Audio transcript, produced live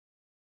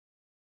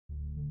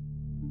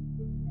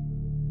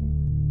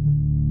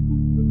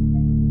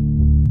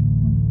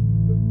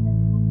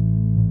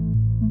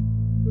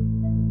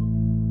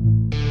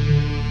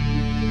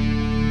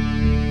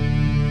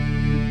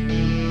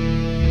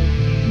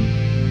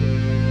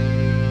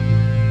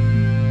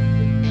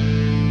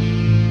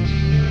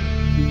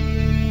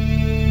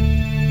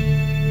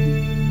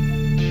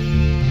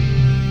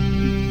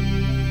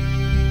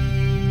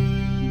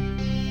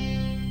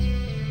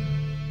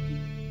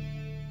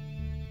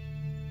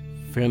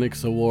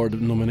Phoenix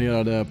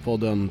Award-nominerade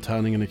podden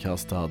Tärningen är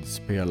kastad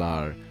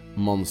spelar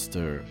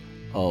Monster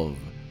of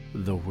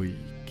the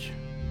Week.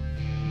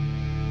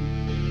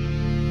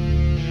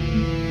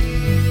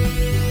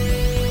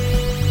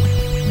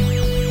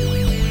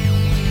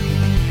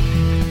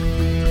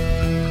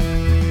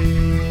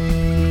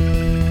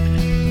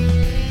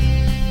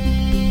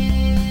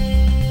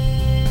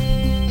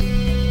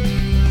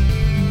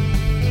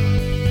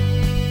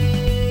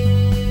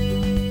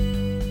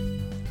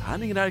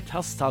 Tärningen är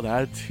kastad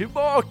är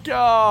tillbaka!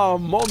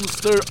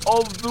 Monster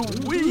of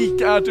the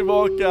Week är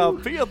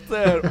tillbaka!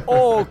 Peter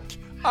och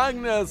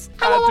Agnes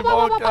är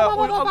tillbaka!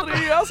 Och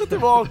Andreas är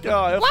tillbaka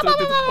efter ett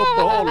litet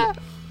uppehåll.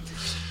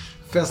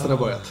 Festen har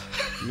börjat.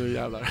 Nu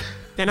jävlar.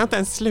 Den har inte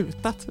ens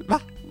slutat, va?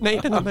 Nej,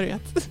 den har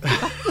börjat.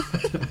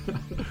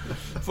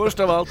 Först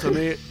av allt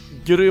hörni,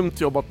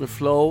 grymt jobbat med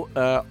Flow,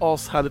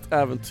 ashärligt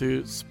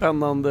äventyr,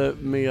 spännande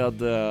med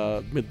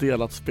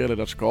delat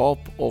spelledarskap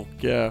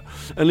och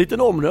en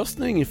liten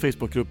omröstning i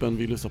Facebookgruppen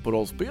Vi lyssnar på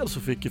rollspel, så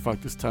fick ju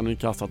faktiskt Tärningen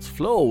kastats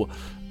Flow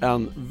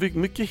en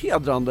mycket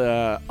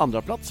hedrande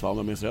andra plats, va, om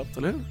jag minns rätt,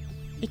 eller hur?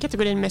 I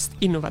kategorin mest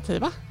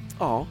innovativa.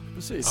 Ja,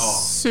 precis.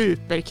 Ja.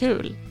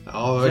 Superkul.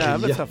 Ja,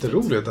 verkligen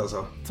jätteroligt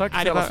alltså.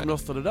 Tack till alla som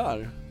röstade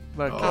där,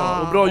 verkligen.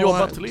 Ja, och bra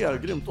jobbat till er,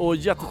 grymt. Och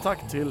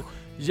jättetack till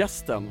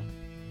gästen.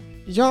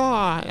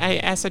 Ja,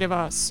 alltså det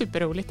var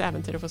superroligt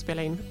äventyr att få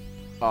spela in.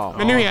 Ja.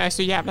 Men nu är jag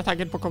så jävla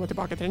taggad på att komma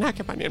tillbaka till den här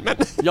kampanjen. Men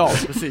Ja,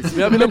 precis.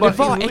 Men jag ville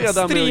bara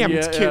inleda med att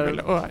ge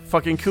kul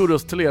fucking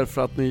kudos till er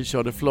för att ni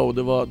körde Flow.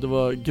 Det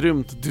var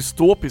grymt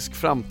dystopisk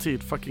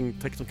framtid. Fucking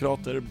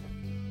teknokrater.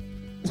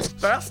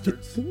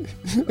 Bastards.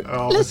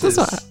 Ja, Lite precis.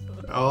 så.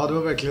 Ja, det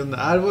var verkligen,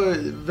 det var ett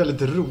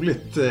väldigt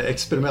roligt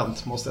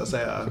experiment, måste jag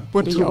säga.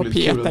 Både jag och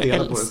Otroligt kul att Peter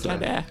dela på det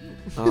älskade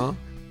Ja.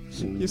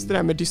 just det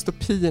där med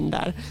dystopin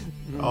där.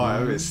 Ja,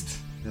 visst.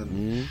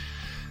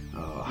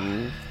 Ja.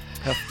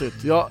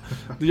 Häftigt.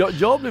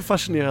 Jag blev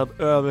fascinerad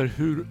över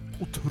hur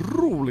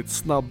otroligt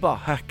snabba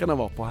hackarna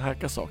var på att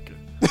hacka saker.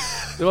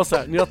 Det var så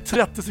här, ni har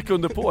 30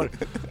 sekunder på er.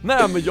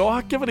 Nej, men jag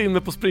hackar väl in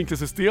mig på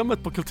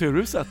sprinklersystemet på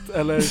Kulturhuset.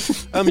 Eller,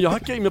 men jag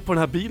hackar in mig på den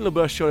här bilen och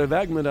börjar köra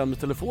iväg med den med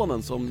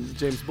telefonen som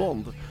James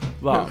Bond.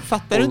 Va?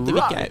 Fattar du inte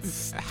vilka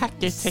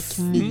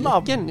hackertekniken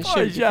snabba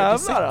 2046?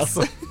 jävlar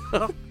alltså.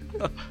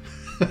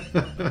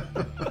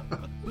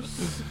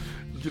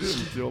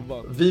 Grymt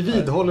jobbat. Vi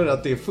vidhåller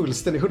att det är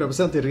fullständigt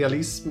 100% i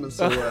realism.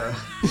 Så,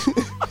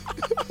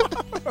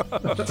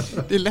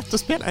 Det är lätt att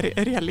spela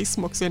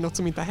realism också i något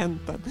som inte har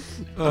hänt än.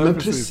 ja, men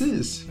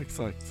precis.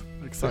 Exakt.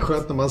 Det är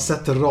skönt när man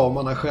sätter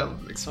ramarna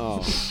själv. Liksom.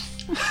 Ja.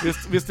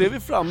 Visst är vi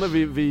framme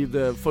vid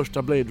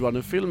första Blade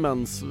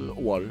Runner-filmens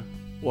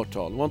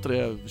årtal? Var inte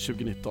det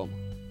 2019?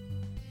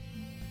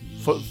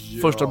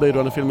 Första Blade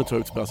Runner-filmen tror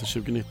jag utspelar sig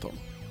 2019.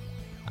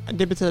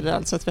 Det betyder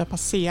alltså att vi har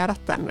passerat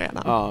den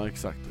redan. Ja,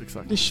 exakt.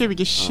 Det är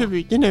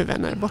 2020 nu,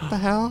 vänner. Borta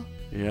här.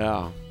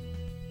 Ja.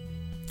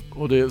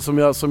 Och det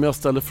som jag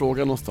ställde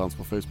frågan någonstans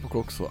på Facebook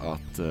också,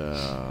 att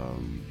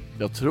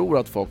jag tror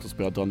att folk som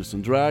spelar Dungeons &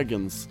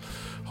 Dragons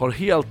har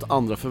helt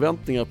andra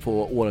förväntningar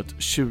på året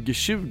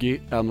 2020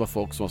 än vad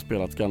folk som har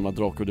spelat gamla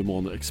Drakar och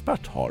Demoner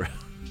Expert har.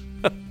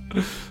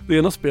 Det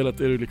ena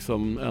spelet är ju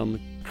liksom en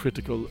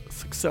critical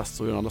success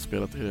och det andra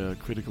spelet är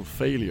critical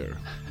failure.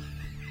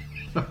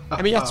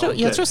 Men jag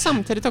tror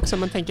samtidigt också, om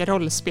man tänker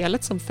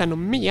rollspelet som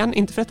fenomen,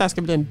 inte för att det här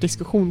ska bli en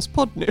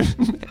diskussionspodd nu,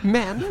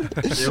 men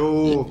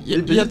Jo,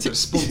 vi byter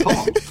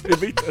spontant.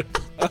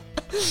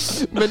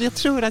 men jag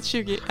tror att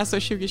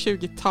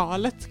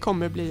 2020-talet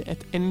kommer bli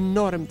ett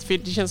enormt, för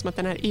det känns som att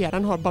den här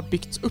eran har bara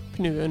byggts upp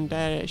nu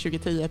under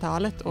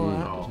 2010-talet och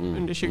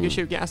under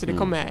 2020, alltså det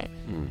kommer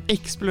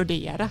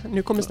explodera.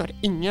 Nu kommer snart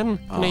ingen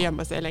kunna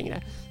gömma sig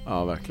längre.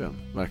 Ja,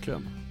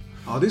 verkligen.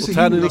 Ja, det är så och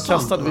Tärningen himla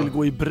kastad sant. vill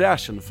gå i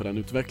bräschen för den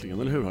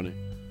utvecklingen, eller hur hörni?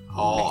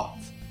 Ja,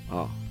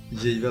 Ja.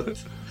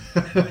 givet.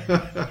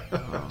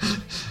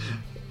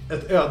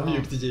 Ett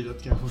ödmjukt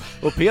givet kanske.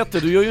 Och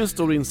Peter, du gör ju en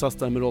stor insats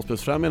där med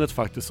rollspelsfrämjandet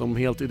faktiskt, som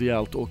helt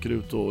ideellt åker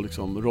ut och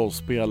liksom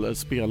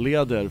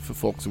spelleder för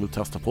folk som vill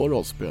testa på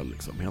rollspel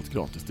liksom, helt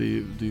gratis. Det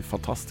är ju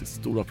fantastiskt.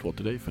 Stor applåd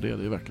till dig för det är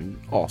verkligen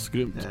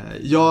asgrymt.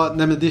 Ja,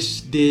 nej men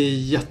det är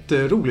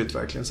jätteroligt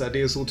verkligen. Så här,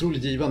 det är så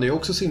otroligt givande. Det är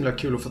också så himla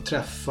kul att få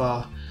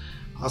träffa.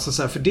 Alltså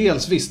så här, för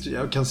dels visst,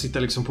 jag kan sitta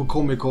liksom på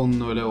Comic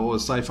Con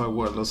och Sci-Fi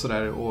World och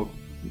sådär, och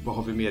vad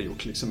har vi mer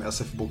gjort liksom,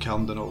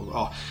 SF-bokhandeln och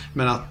ja,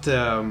 men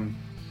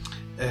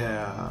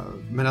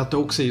att det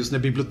också är just när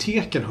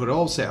biblioteken hör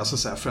av sig, alltså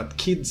så här, för att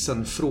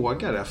kidsen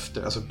frågar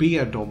efter, alltså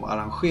ber dem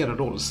arrangera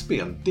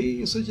rollspel.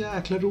 Det är så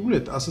jäkla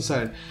roligt. Alltså så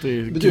här,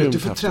 du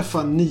får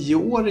träffa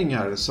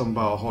 9-åringar som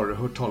bara har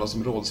hört talas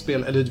om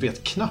rollspel, eller du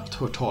vet knappt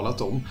hört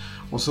talat om,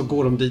 och så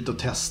går de dit och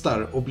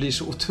testar och blir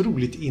så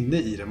otroligt inne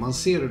i det. Man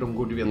ser hur de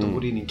går, de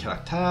går in i en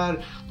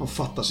karaktär, de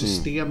fattar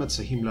systemet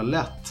så himla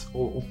lätt,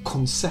 och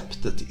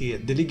konceptet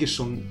det ligger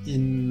som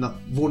i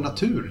vår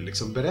natur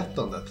liksom,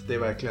 berättandet. Det är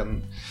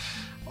verkligen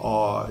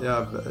Ja,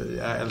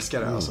 jag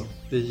älskar det alltså.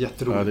 Det är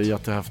jätteroligt. Ja, det är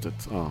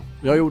jättehäftigt. Ja.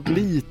 Jag har gjort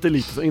lite,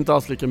 inte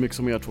alls lika mycket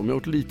som er två, men jag har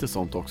gjort lite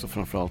sånt också,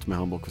 framförallt med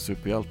Handbok och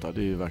superhjältar.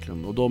 Det är ju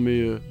verkligen, och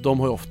de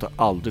har ju ofta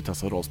aldrig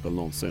testat rollspel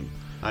någonsin.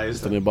 Ja, just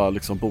det. Utan det är bara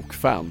liksom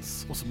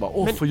bokfans. Och så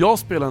bara, får jag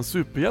spela en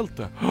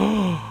superhjälte?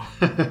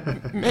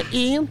 Men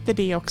är inte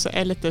det också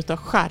lite utav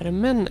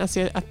charmen?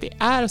 Alltså att det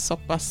är så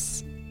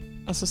pass,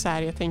 alltså så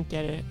här, jag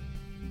tänker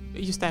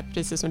just det här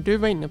precis som du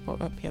var inne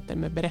på, Peter,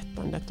 med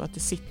berättandet och att det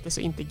sitter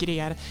så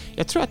integrerat.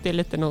 Jag tror att det är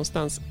lite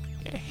någonstans,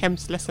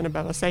 hemskt ledsen att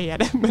behöva säga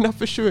det, men har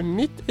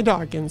försvunnit i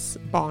dagens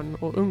barn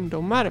och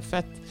ungdomar. För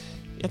att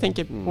jag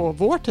tänker på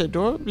vår tid,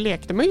 då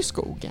lekte man ju i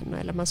skogen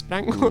eller man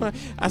sprang och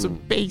alltså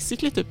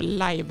basically typ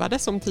lajvade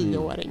som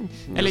 10-åring.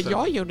 Eller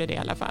jag gjorde det i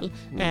alla fall.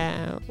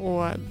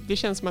 Och det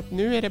känns som att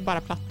nu är det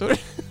bara plattor.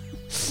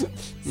 Så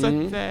att,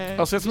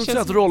 alltså jag tror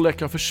inte att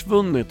rollekar har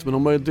försvunnit, men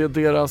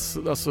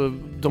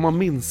de har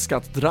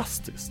minskat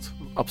drastiskt.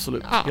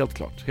 Absolut, helt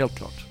klart.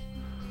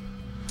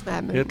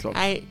 Nej, men, helt klart.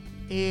 Nej,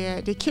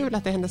 det är kul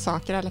att det händer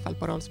saker i alla fall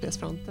på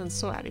rollspelsfronten,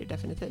 så är det ju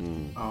definitivt.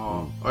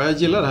 Ja, och jag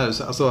gillar det här,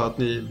 alltså att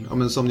ni,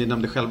 som ni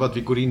nämnde själva, att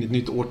vi går in i ett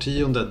nytt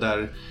årtionde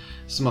där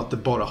som att det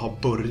bara har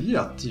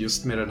börjat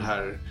just med den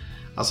här.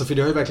 Alltså för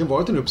det har ju verkligen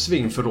varit en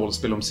uppsving för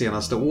rollspel de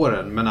senaste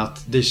åren, men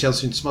att det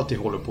känns ju inte som att det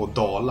håller på att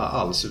dala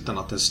alls, utan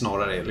att det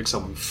snarare är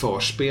liksom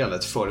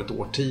förspelet för ett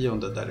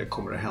årtionde där det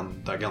kommer att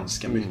hända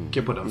ganska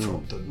mycket på den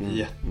fronten.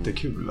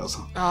 Jättekul alltså.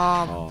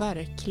 Ja,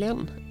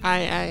 verkligen.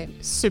 Jag är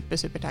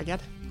super taggad.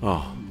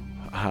 Ja,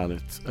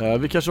 härligt.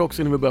 Vi kanske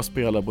också innan vi börjar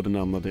spela borde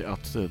nämna det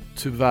att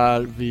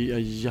tyvärr, vi är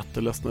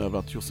jätteledsna över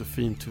att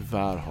Josefin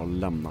tyvärr har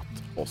lämnat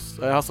oss.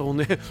 Alltså hon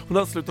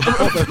har slutat.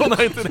 Hon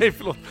har inte, nej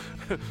förlåt.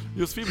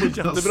 Josefin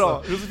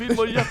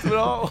mår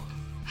jättebra.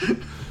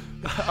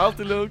 Allt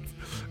är lugnt.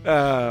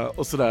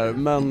 Och sådär.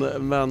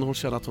 Men hon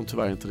känner att hon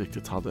tyvärr inte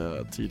riktigt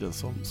hade tiden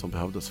som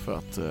behövdes för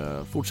att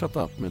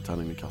fortsätta med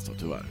Tärningen kastar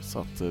tyvärr. Så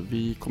att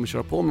vi kommer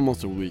köra på med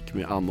Monster Week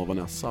med Anna och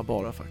Vanessa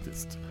bara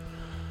faktiskt.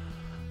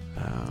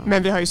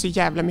 Men vi har ju så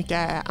jävla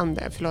mycket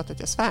förlåt att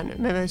jag svär nu,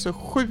 men vi har ju så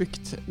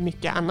sjukt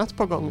mycket annat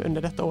på gång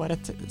under detta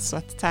året, så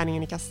att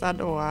Tärningen är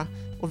kastad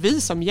och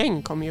vi som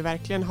gäng kommer ju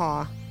verkligen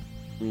ha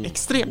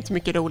extremt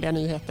mycket roliga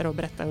nyheter att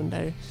berätta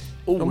under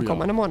de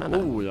kommande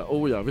månaderna.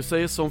 Oh ja, vi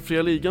säger som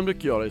Fria Ligan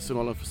brukar göra i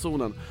Signalen för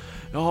zonen.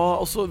 Ja,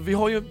 och så vi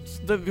har ju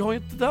det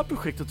där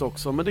projektet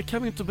också, men det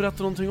kan vi inte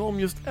berätta någonting om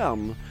just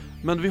än.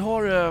 Men vi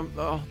har,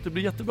 det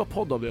blir jättebra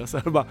podd av det. Så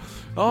bara,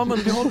 men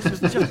vi har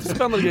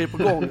jättespännande grejer på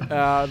gång.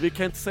 Vi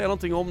kan inte säga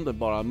någonting om det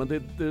bara, men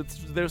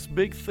there's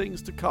big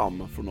things to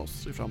come från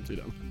oss i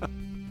framtiden.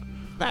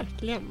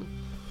 Verkligen.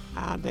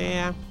 Ja, det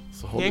är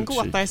en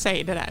gåta i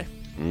sig det där.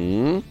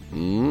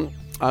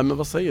 Nej, men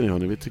vad säger ni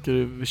hörni? Vi tycker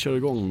vi kör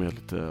igång med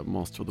lite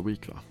Master of the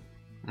Week, va?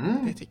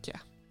 Det tycker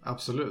jag.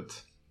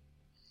 Absolut.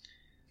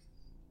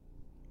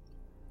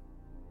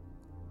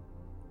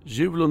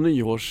 Jul- och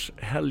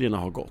nyårshelgerna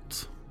har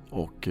gått.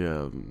 Och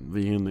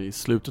vi är inne i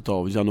slutet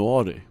av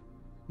januari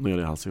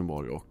nere i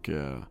Helsingborg och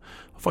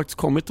har faktiskt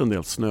kommit en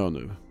del snö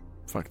nu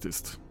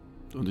faktiskt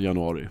under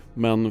januari.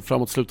 Men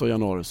framåt slutet av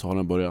januari så har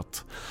den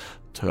börjat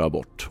töa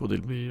bort och det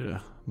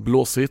blir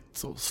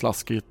blåsigt och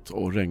slaskigt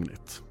och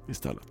regnigt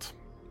istället.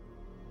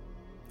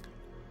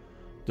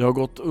 Det har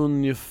gått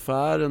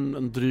ungefär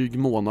en dryg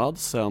månad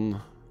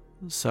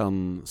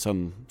sen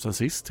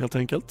sist helt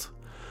enkelt.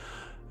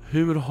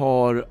 Hur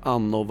har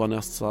Anna och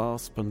Vanessa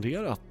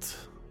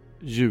spenderat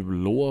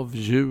jullov,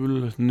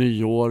 jul,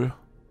 nyår?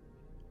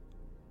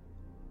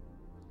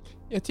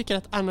 Jag tycker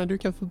att Anna, du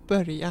kan få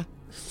börja.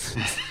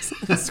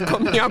 Så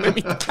kommer jag med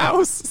mitt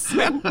kaos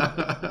sen.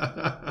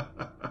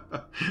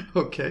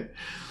 Okej.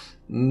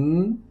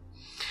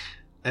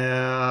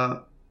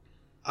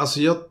 Alltså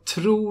jag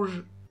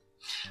tror...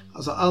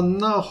 Alltså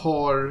Anna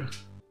har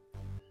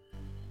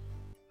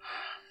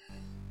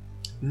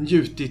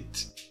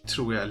njutit,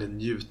 tror jag, eller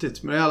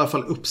njutit, men i alla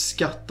fall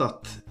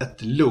uppskattat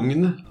ett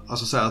lugn.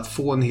 Alltså så här, att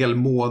få en hel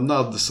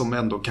månad som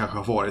ändå kanske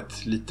har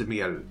varit lite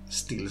mer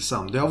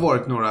stillsam. Det har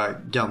varit några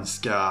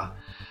ganska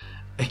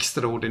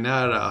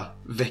extraordinära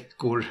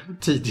veckor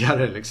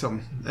tidigare liksom.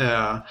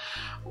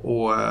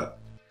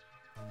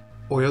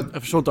 Och jag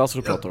förstår inte alls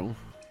vad du pratar om.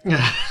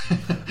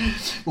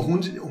 Och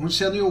hon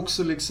känner ju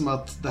också liksom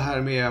att det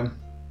här med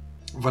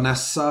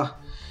Vanessa,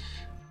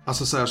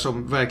 alltså så här,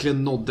 som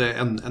verkligen nådde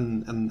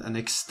en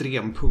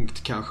extrem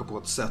punkt kanske på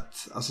ett sätt.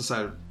 Alltså så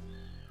här,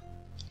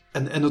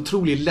 en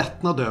otrolig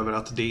lättnad över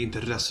att det inte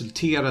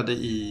resulterade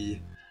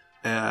i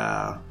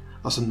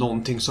alltså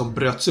någonting som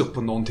bröts upp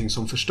och någonting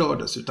som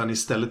förstördes, utan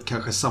istället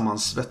kanske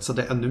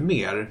sammansvetsade ännu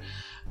mer.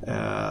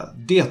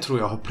 Det tror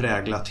jag har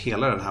präglat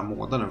hela den här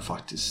månaden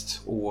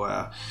faktiskt. Och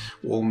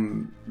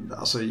om,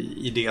 alltså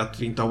i det att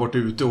vi inte har varit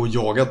ute och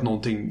jagat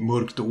någonting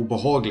mörkt och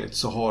obehagligt,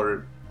 så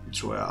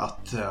tror jag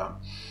att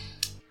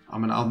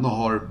Anna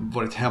har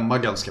varit hemma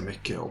ganska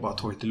mycket och bara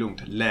tagit det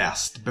lugnt,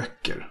 läst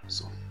böcker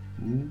så.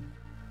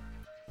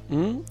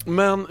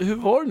 Men hur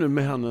var det nu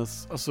med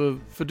hennes, alltså,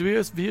 för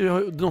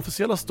den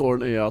officiella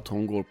storyn är att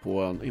hon går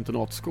på en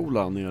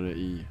internatskola nere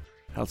i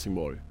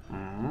Helsingborg.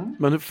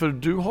 Men för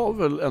du har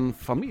väl en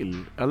familj,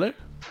 eller?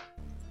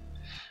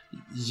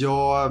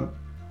 Ja,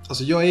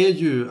 alltså jag är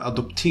ju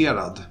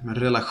adopterad, men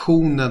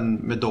relationen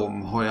med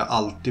dem har jag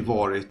alltid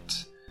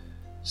varit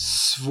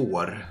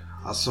svår.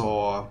 Alltså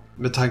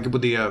med tanke på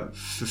det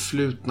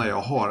förflutna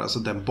jag har, alltså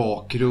den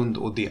bakgrund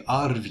och det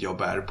arv jag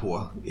bär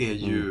på är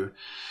ju...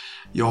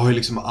 Jag har ju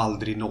liksom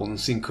aldrig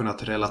någonsin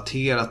kunnat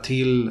relatera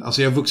till...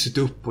 Alltså jag har vuxit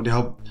upp och det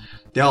har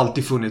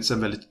alltid funnits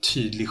en väldigt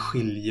tydlig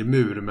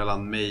skiljemur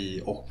mellan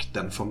mig och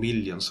den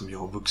familjen som jag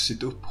har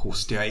vuxit upp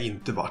hos. Det har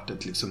inte varit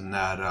ett liksom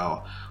nära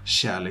och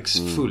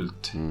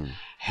kärleksfullt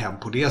hem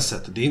på det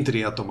sättet. Det är inte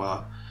det att de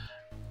har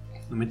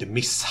inte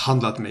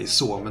misshandlat mig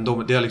så, men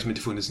det har liksom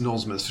inte funnits någon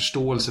som helst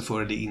förståelse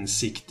för det,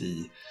 insikt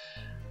i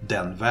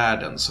den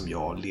världen som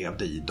jag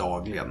levde i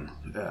dagligen.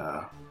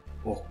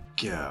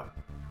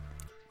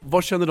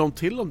 Vad känner de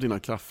till om dina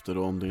krafter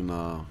och om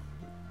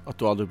att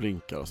du aldrig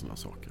blinkar och sådana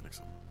saker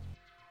liksom?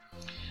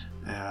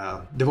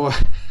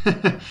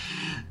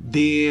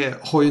 Det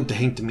har ju inte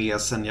hängt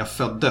med sen jag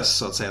föddes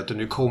så att säga.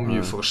 Nu kom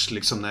ju först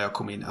liksom när jag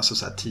kom in, alltså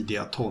så här,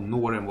 tidiga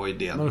tonåren var ju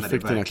det när det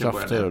verkligen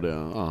började.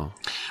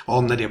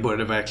 Ja, när det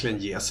började verkligen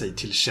ge sig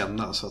till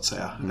känna så att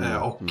säga.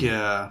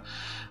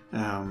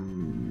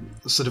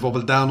 Så det var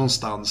väl där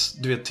någonstans,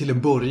 du vet, till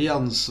en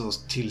början så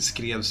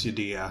tillskrevs ju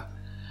det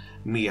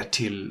mer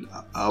till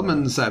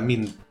så här,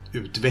 min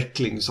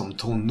utveckling som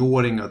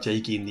tonåring, att jag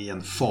gick in i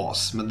en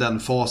fas, men den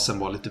fasen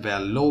var lite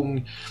väl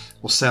lång,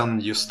 och sen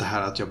just det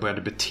här att jag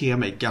började bete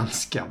mig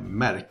ganska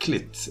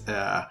märkligt,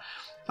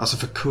 alltså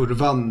för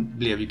kurvan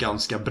blev ju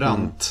ganska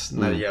brant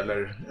när det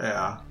gäller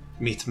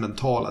mitt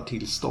mentala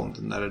tillstånd,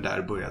 när det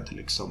där började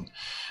liksom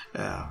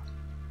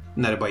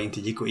när det bara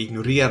inte gick att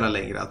ignorera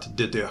längre, att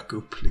det dök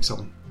upp liksom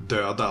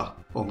döda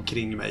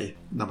omkring mig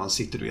när man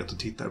sitter och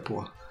tittar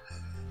på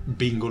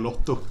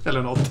Bingolotto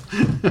eller något.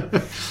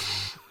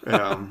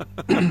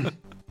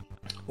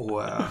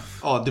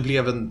 Det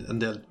blev en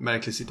del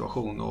märklig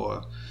situation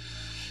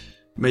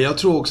men jag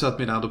tror också att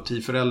mina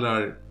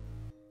adoptivföräldrar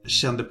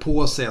kände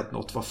på sig att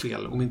något var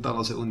fel, om inte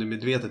annat så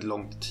undermedvetet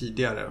långt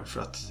tidigare,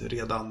 för att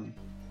redan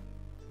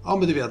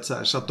men du vet så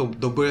här, så att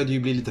de började ju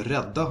bli lite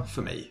rädda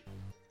för mig.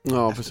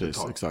 Ja,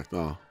 precis, exakt.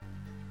 Ja,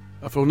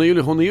 för hon är ju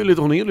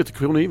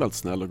väldigt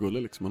snäll och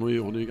gullig liksom. Hon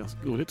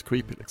är lite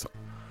creepy liksom.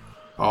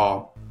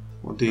 Ja,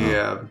 och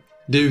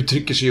det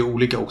uttrycker sig ju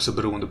olika också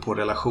beroende på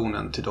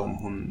relationen till dem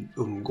hon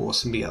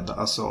umgås med.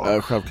 Alltså,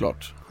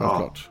 självklart.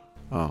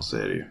 Ja, så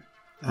är det ju.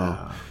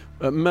 Ja.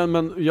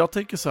 Men jag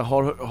tänker så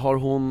här, har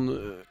hon...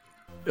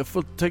 Jag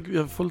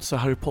får lite så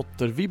här Harry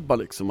Potter-vibbar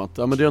liksom. Att,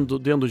 men det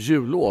är ändå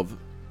jullov.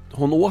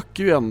 Hon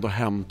åker ju ändå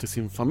hem till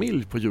sin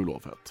familj på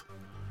jullovet.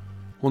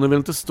 Hon är väl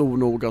inte stor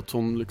nog att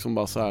hon liksom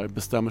bara så här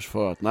bestämmer sig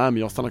för att nej,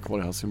 men jag stannar kvar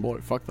i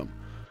Helsingborg. Fuck them.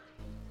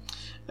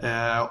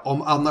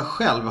 Om Anna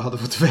själv hade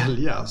fått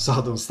välja så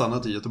hade hon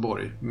stannat i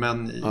Göteborg.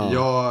 Men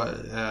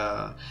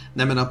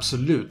nej men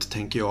absolut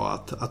tänker jag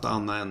att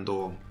Anna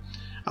ändå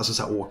alltså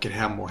så här, åker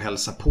hem och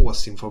hälsar på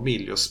sin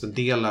familj och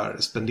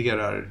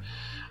spenderar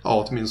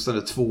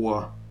åtminstone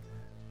 2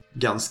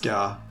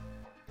 ganska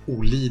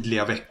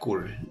olidliga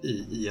veckor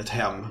i ett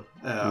hem.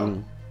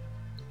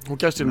 Hon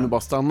kanske till och med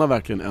bara stannar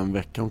verkligen en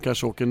vecka. Hon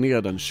kanske åker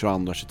ner den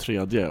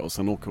 22-23 och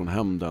sen åker hon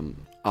hem den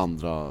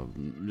 2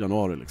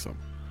 januari liksom.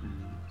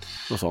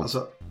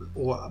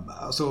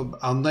 Alltså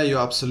Anna är ju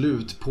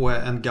absolut på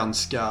en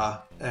ganska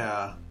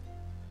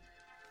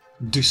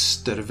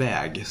dyster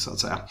väg så att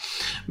säga.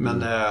 Men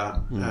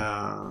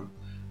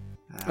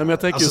men jag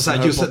tänker alltså,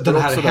 just den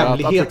här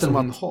hemligheten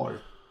hon har.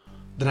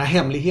 Den här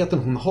hemligheten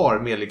hon har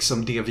med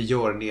liksom det vi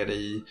gör nere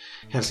i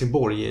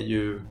Helsingborg är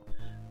ju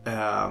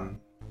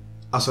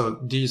alltså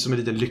det är ju som en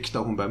liten lykta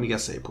hon bär med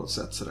sig på ett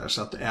sätt sådär,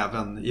 så att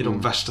även i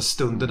de värsta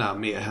stunderna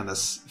med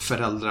hennes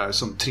föräldrar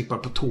som trippar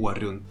på tå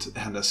runt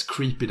hennes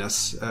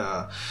creepiness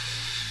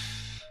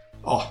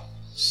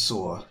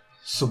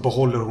så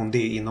behåller hon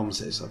det inom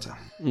sig så att säga.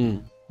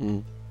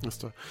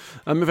 Just det.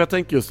 Men för jag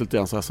tänker just lite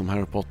grann så här som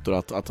Harry Potter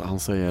att han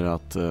säger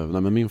att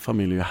nej, men min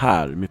familj är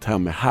här, mitt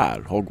hem är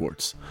här,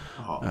 Hogwarts.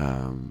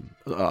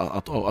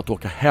 Att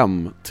åka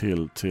hem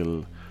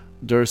till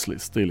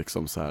Dursleys, det är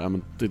liksom så här,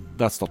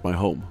 that's not my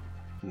home.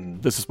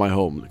 This is my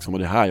home liksom, och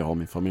det är här jag har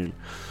min familj.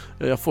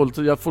 Jag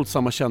får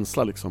samma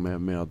känsla liksom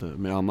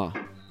med Anna.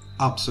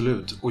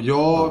 Absolut. Och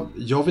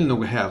jag vill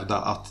nog hävda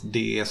att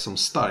det är som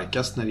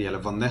starkast när det gäller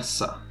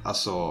Vanessa.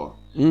 Alltså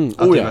det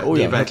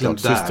är verkligen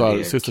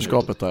där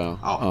systerskapet där.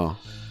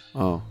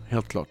 Ja,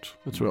 helt klart.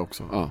 Det tror jag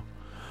också.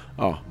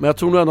 Ja, men jag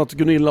tror nog att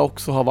Gunilla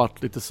också har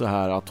varit lite så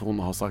här att hon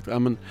har sagt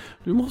men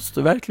du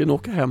måste verkligen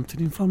åka hem till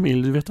din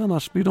familj, du vet,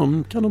 annars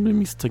kan de bli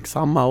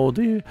misstänksamma och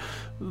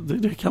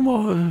det kan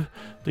vara,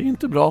 det är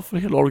inte bra för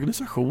hela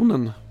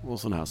organisationen och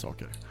såna här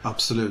saker.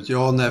 Absolut.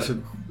 Ja, nej, för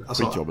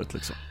skitjobbigt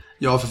liksom.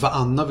 Ja, för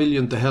Anna vill ju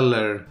inte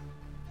heller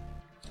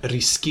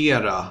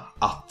riskera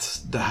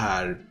att det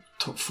här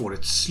får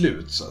ett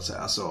slut så att säga.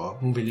 Alltså,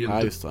 hon vill ju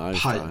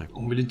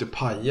hon vill inte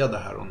paja det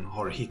här hon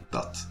har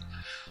hittat.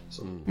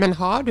 Så. Men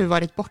har du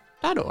varit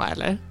borta då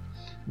eller?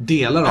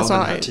 Delar av den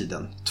här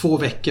tiden. 2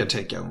 veckor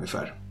tänker jag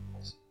ungefär.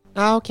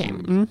 Okej.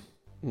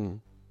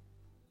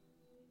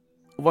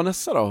 Och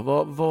Vanessa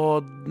då?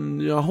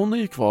 Hon är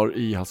ju kvar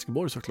i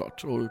Helsingborg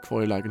såklart. Och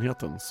kvar i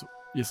lägenheten, så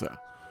gissar jag.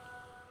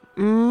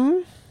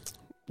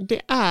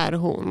 Det är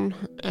hon.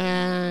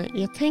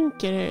 Jag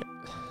tänker...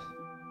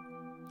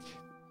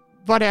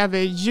 Var det över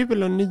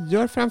jul och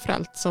nyår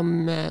framförallt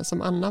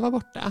som Anna var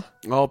borta?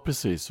 Ja,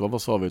 precis.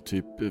 Vad sa vi?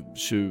 Typ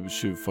 21,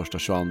 22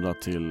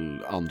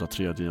 till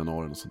 2-3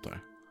 januari och sånt där.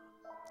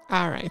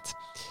 All right.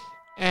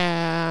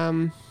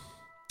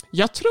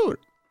 Jag tror...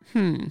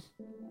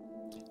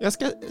 Jag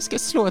ska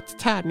slå ett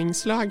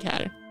tärningsslag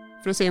här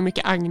för att se hur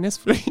mycket Agnes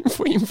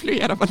får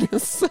influera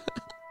Vanessa.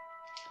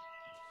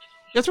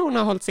 Jag tror hon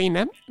har hållit sig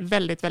inne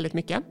väldigt, väldigt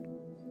mycket.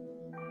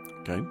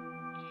 Okej.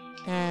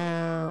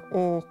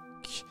 Och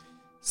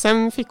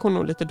sen fick hon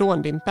nog lite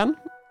dåndimpen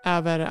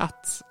över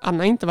att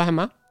Anna inte var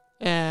hemma.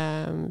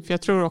 För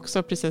jag tror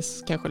också,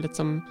 precis kanske lite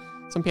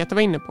som Peter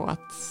var inne på,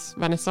 att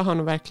Vanessa har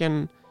nog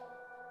verkligen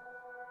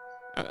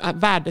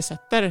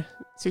värdesätter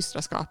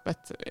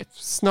systraskapet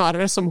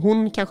snarare som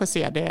hon kanske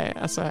ser det.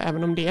 Alltså,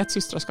 även om det är ett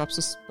systraskap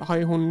så har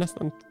ju hon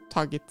nästan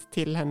tagit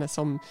till henne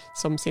som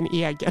sin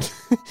egen.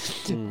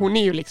 Hon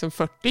är ju liksom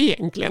 40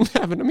 egentligen,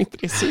 även om inte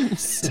det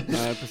syns.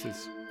 Nej,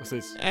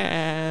 precis.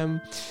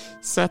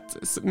 Så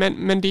att,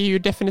 men det är ju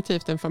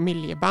definitivt en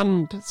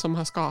familjeband som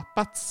har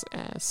skapats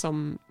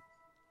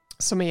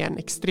som är en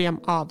extrem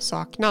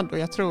avsaknad, och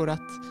jag tror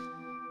att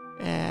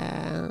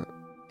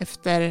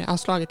efter att ha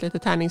slagit lite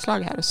tärningsslag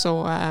här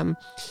så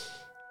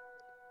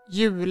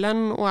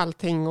julen och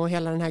allting och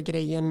hela den här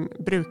grejen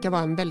brukar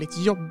vara en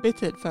väldigt jobbig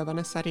tid för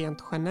Vanessa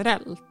rent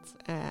generellt,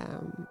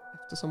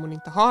 eftersom hon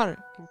inte har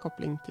en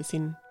koppling till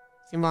sin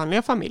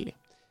vanliga familj.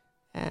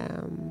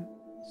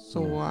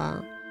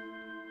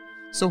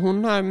 Så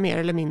hon har mer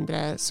eller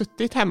mindre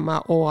suttit hemma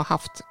och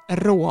haft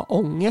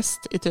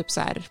råångest i typ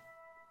så här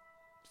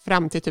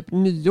fram till typ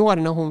nyår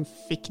när hon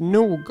fick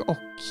nog och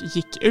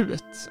gick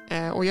ut.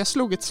 Och jag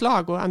slog ett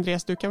slag, och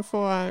Andreas, du kan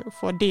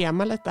få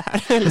dema lite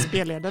här, eller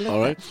spelleda lite.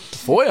 All right.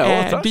 Får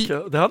jag? Tack.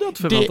 Det hade jag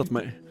inte förväntat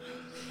mig.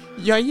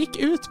 Jag gick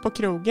ut på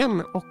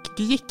krogen och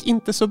det gick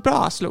inte så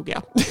bra, slog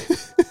jag.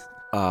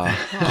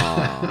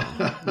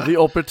 The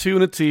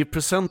opportunity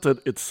presented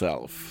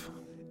itself.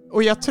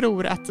 Och jag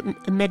tror att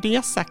med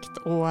det sagt,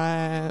 och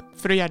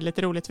för att göra det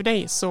lite roligt för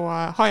dig, så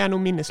har jag nog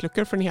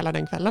minnesluckor från hela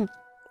den kvällen.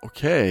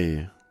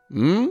 Okej.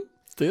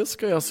 Det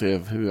ska jag se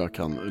hur jag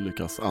kan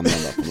lyckas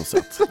använda på något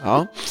sätt.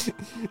 Ja.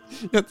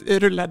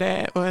 Jag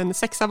rullade, och en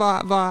 6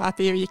 var att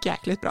det gick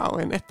jäkligt bra,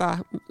 och en 1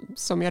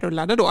 som jag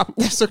rullade då,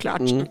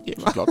 såklart.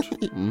 Såklart.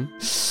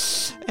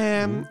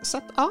 Så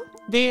att ja,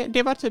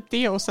 det var typ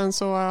det, och sen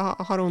så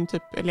har hon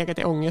typ legat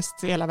i ångest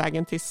hela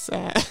vägen tills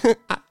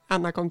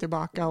Anna kom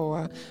tillbaka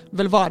och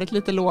väl varit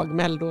lite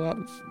lågmäld, och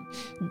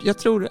jag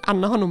tror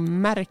Anna har nog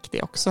märkt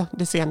det också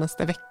de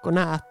senaste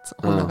veckorna, att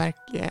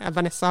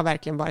Vanessa har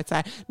verkligen varit så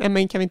här: nej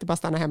men kan vi inte bara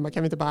stanna hemma,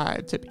 kan vi inte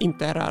bara typ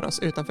inte röra oss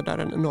utanför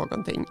dörren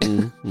någonting.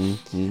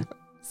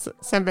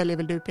 Sen väljer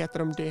väl du,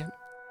 Peter, om det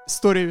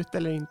står ut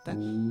eller inte.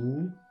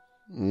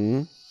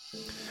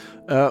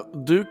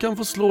 Du kan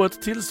få slå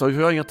ett till slag.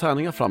 Vi har inga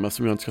tärningar framme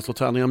som jag inte ska slå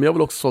tärningar, men jag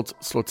vill också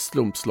slå ett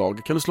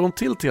slumpslag. Kan du slå en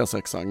till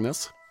T6,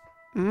 Agnes?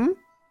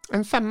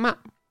 En 5.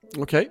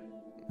 Okej,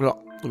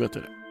 bra, då vet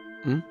jag det.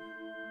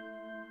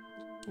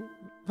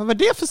 Vad var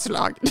det för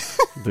slag?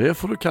 Det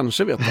får du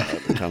kanske veta,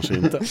 eller kanske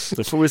inte.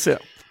 Det får vi se.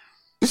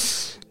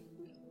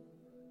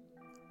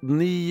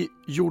 Ni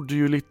gjorde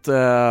ju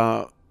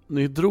lite...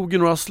 Ni drog ju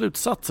några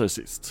slutsatser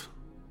sist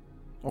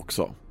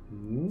också.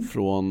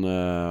 Från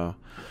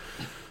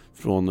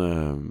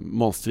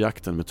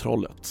monsterjakten med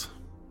trollet.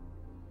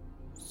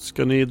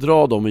 Ska ni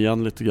dra dem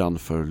igen lite grann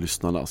för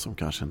lyssnarna som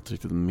kanske inte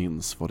riktigt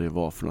minns vad det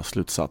var för några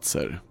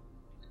slutsatser?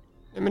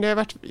 Men det har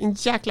varit en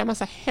jäkla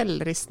massa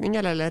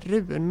hällristningar eller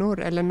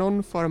runor eller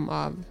någon form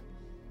av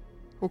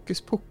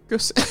hokus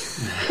pokus.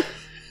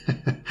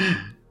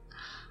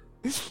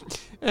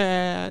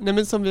 Nej,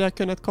 men som vi har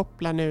kunnat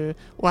koppla nu,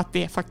 och att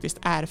det faktiskt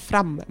är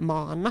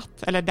frammanat.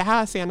 Eller det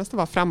här senaste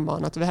var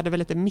frammanat, och vi hade väl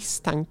lite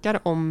misstankar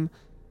om,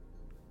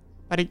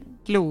 var det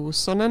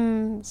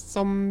glosonen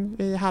som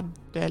vi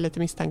hade lite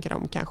misstankar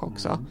om kanske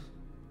också?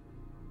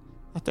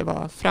 Att det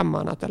var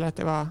frammanat, eller att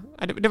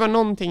det var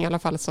någonting i alla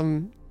fall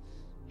som...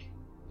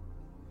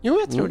 Jo,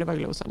 jag tror det var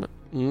glosonen.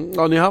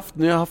 Ja, ni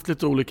har haft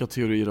lite olika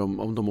teorier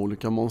om de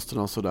olika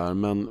monsterna och sådär,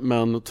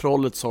 men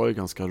trollet sa ju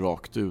ganska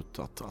rakt ut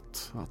att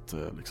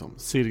liksom,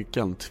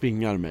 cirkeln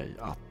tvingar mig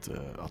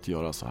att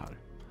göra så här.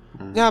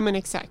 Ja, men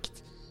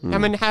exakt. Ja,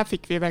 men här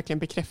fick vi verkligen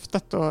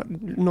bekräftat, och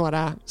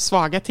några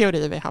svaga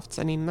teorier vi haft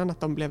sedan innan, att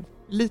de blev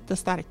lite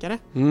starkare.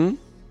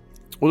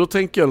 Och då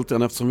tänker jag lite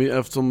grann,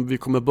 eftersom vi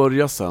kommer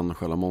börja sen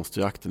själva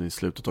monsterjakten i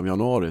slutet av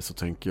januari, så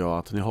tänker jag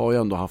att ni har ju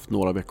ändå haft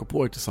några veckor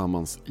på er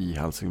tillsammans i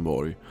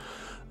Helsingborg,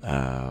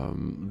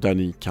 där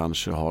ni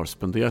kanske har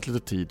spenderat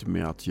lite tid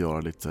med att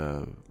göra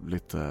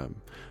lite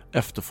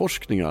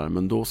efterforskningar,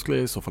 men då skulle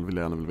jag i så fall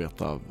vilja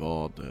veta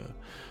vad...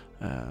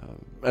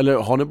 eller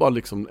har ni bara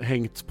liksom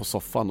hängt på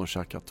soffan och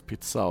käkat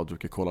pizza och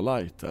druckit Cola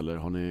Light, eller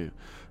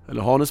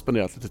har ni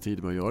spenderat lite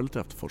tid med att göra lite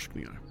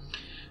efterforskningar?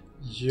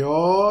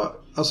 Ja,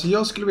 alltså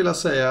jag skulle vilja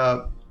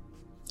säga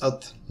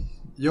att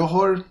jag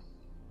har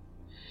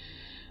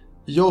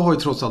ju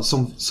trots allt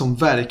som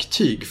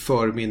verktyg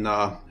för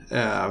mina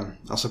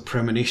alltså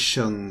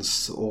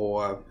premonitions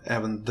och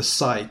även the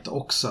sight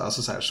också,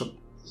 alltså så här, så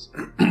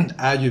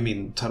är ju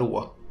min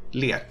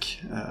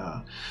tarotlek.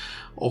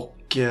 Och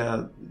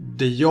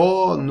det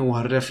jag nog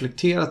har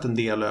reflekterat en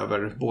del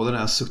över, både när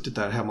jag suttit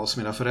där hemma hos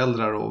mina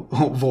föräldrar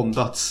och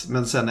våndats,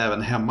 men sen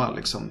även hemma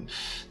liksom,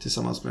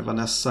 tillsammans med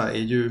Vanessa,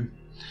 är ju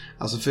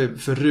alltså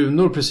för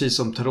runor, precis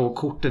som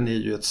tarotkorten, är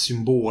ju ett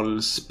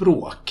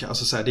symbolspråk.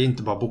 Alltså så här, det är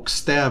inte bara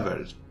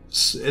bokstäver.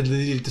 Det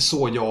är lite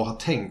så jag har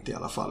tänkt i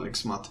alla fall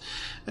liksom, att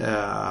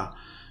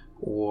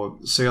och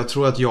så jag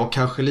tror att jag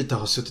kanske lite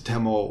har suttit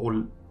hemma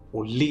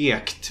och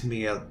lekt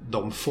med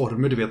de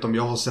former, du vet, om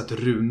jag har sett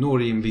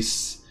runor i en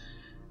viss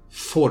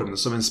form,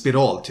 som en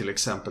spiral till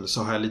exempel,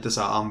 så har jag lite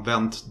så här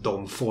använt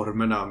de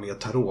formerna med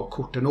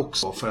tarotkorten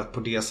också, för att på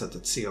det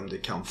sättet se om det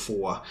kan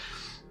få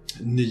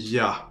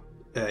nya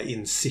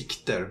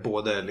insikter,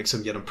 både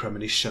liksom genom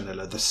premonition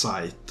eller the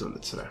sight och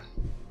lite sådär.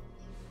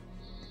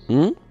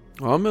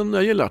 Ja, men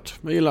jag gillar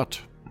det.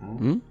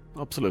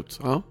 Absolut,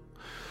 ja.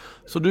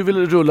 Så du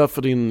vill rulla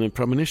för din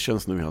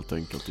premonitions nu helt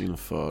enkelt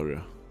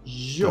inför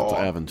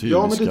detta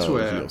äventyr vi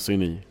ska ge oss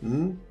in i.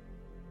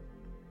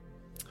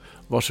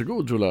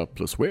 Varsågod, rulla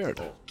plus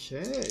weird.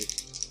 Okej.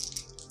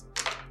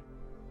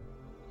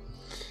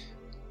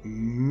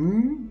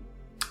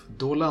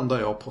 Då landar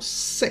jag på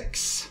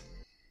 6.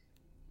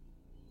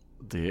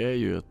 Det är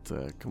ju ett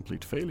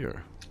complete failure.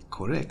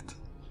 Korrekt.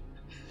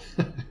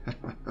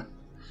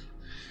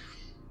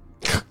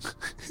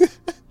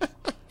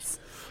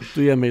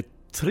 Du ger mig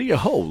 3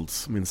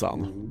 holds,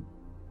 minsann.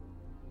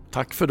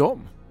 Tack för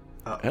dem.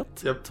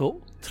 1,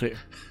 2, 3.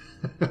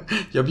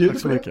 Jag bjuder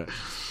Tack så mycket.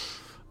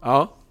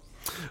 Ja.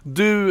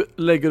 Du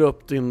lägger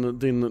upp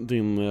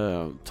din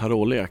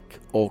tarotlek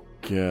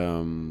och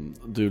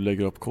du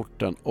lägger upp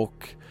korten,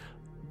 och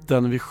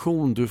den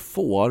vision du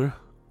får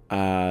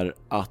är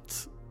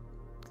att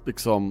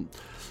liksom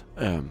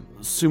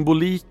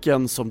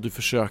symboliken som du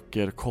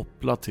försöker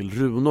koppla till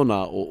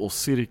runorna och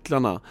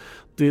cirklarna,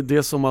 det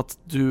är som att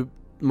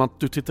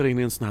du tittar in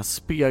i en sån här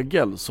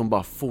spegel som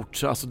bara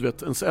fortsätter, alltså du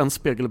vet, en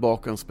spegel bak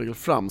och en spegel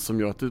fram, som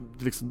gör att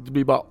det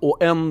blir bara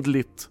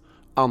oändligt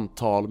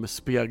antal med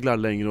speglar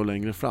längre och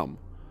längre fram.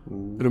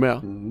 Är du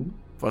med?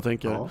 För jag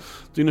tänker,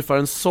 det är ungefär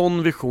en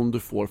sån vision du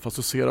får, fast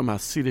du ser de här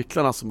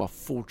cirklarna som bara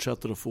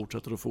fortsätter och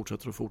fortsätter och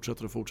fortsätter och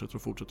fortsätter och fortsätter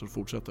och fortsätter och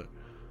fortsätter.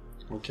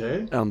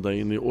 Okej. Ända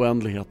in i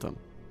oändligheten.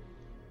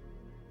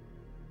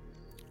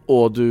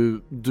 Och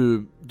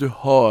du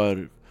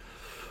hör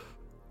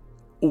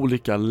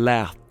olika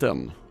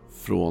läten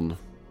från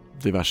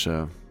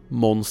diverse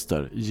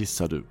monster,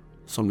 gissar du,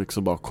 som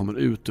liksom bara kommer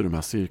ut ur de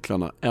här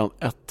cirklarna,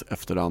 ett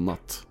efter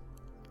annat.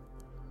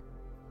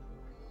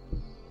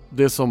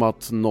 Det är som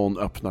att någon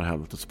öppnar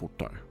helvetets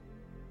portar.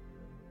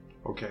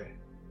 Okej.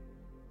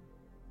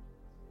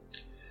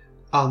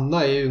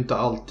 Anna är ju inte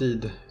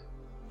alltid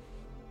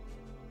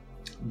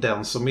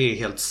den som är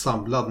helt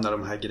samlad när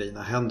de här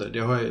grejerna händer. Det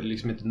har ju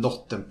liksom inte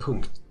nått en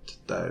punkt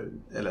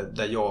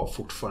där jag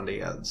fortfarande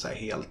är så här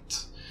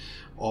helt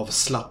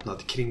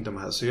avslappnad kring de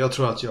här. Så jag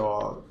tror att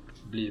jag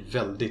blir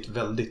väldigt,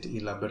 väldigt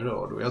illa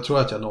berörd. Och jag tror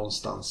att jag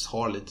någonstans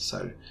har lite så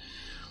här,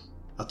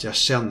 att jag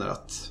känner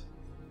att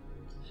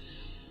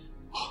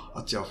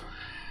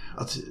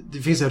det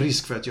finns en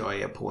risk för att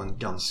jag är på en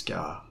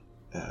ganska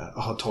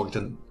har tagit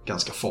en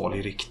ganska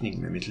farlig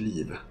riktning med mitt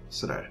liv.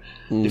 Sådär.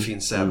 Det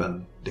finns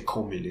även, det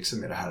kommer ju liksom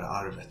med det här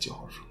arvet jag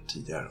har från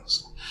tidigare och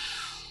så.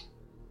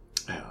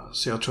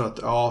 Så jag tror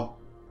att,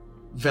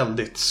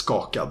 väldigt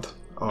skakad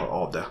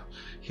av det,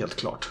 helt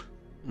klart.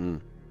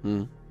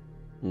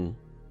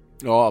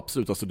 Ja,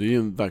 absolut. Alltså, det är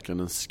ju verkligen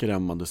en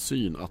skrämmande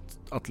syn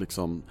att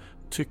liksom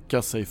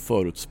tycka sig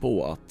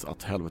förutspå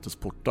att helvetets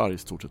portar i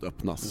stort sett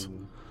öppnas.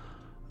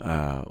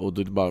 Och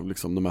det är bara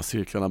liksom, de här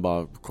cirklarna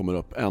bara kommer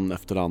upp en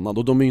efter annan,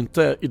 och de är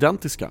inte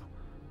identiska.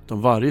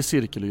 Varje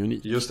cirkel är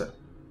unik. Just det.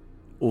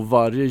 Och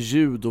varje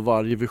ljud och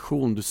varje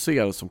vision du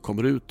ser som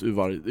kommer ut ur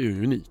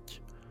är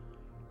unik.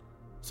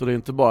 Så det är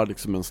inte bara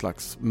liksom en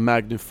slags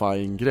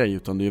magnifying grej,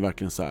 utan det är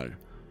verkligen så här: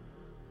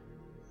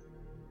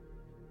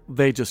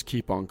 they just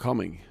keep on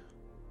coming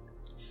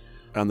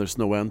and there's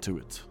no end to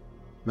it.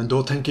 Men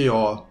då tänker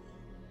jag,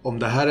 om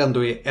det här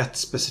ändå är ett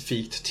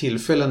specifikt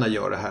tillfälle när jag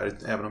gör det här,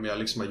 även om jag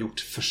liksom har gjort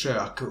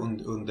försök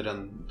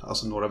under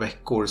alltså några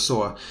veckor,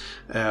 så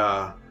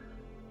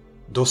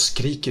då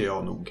skriker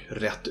jag nog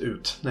rätt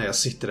ut när jag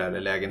sitter där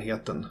i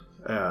lägenheten.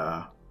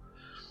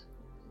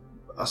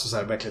 Alltså så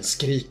här, verkligen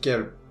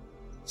skriker,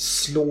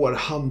 slår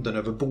handen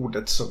över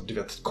bordet så du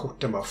vet,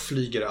 korten bara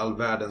flyger all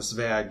världens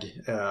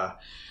väg.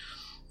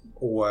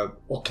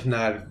 Och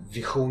när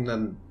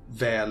visionen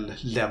väl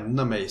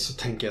lämnar mig så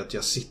tänker jag att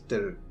jag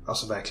sitter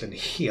alltså verkligen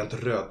helt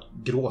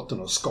rödgråten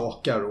och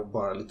skakar och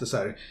bara lite så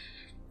här,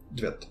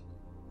 du vet,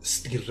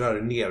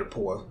 stirrar ner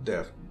på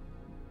det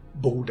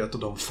bordet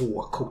och de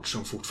få kort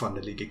som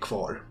fortfarande ligger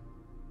kvar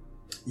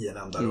i en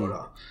enda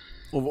röra.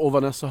 Och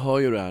Vanessa hör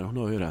ju det här. Hon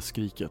hör ju det här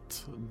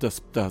skriket.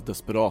 Det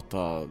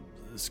desperata,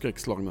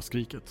 skräckslagna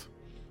skriket.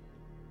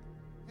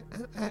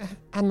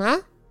 Anna?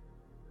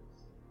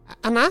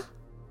 Anna?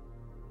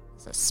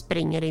 Så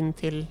springer in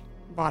till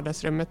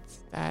vardagsrummet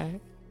där.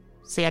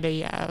 Ser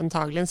dig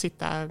antagligen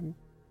sitta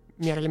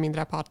mer eller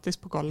mindre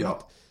apatiskt på golvet.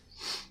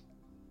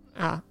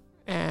 Ja.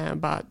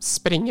 Bara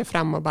springer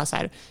fram och bara så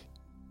här.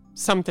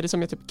 Samtidigt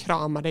som jag typ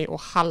kramar dig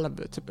och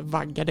typ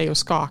vaggar dig och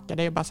skakar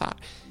dig och bara så här.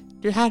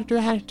 Du är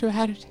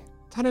här.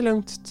 Ta det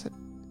lugnt.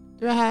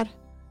 Du är här.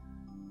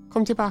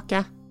 Kom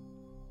tillbaka.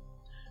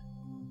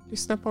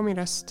 Lyssna på min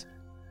röst.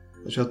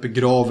 Jag tror att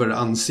begraver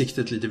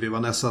ansiktet lite vid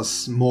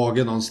Vanessas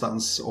mage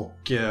någonstans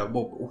och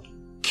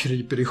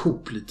kryper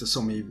ihop lite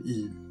som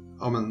i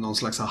någon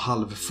slags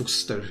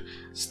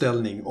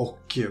halvfosterställning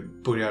och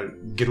börjar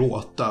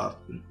gråta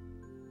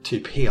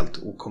typ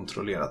helt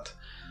okontrollerat.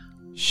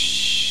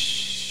 Shh.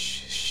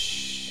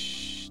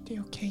 Det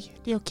är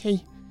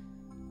okej.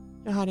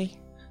 Jag har dig.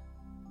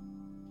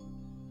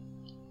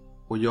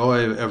 Och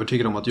jag är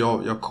övertygad om att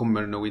jag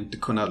kommer nog inte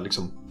kunna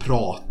liksom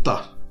prata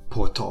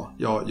på ett tag.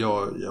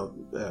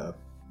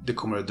 Det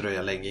kommer att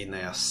dröja länge innan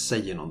jag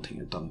säger någonting,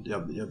 utan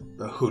jag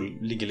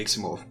ligger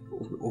liksom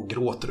och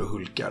gråter och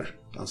hulkar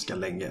ganska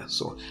länge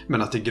så.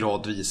 Men att det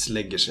gradvis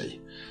lägger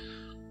sig.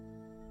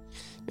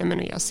 Nej,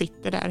 men jag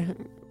sitter där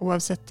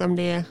oavsett om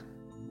det är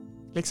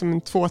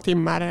liksom 2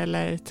 timmar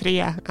eller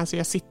 3. Alltså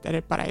jag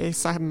sitter bara i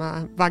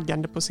samma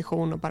vaggande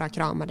position och bara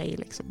kramar dig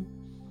liksom.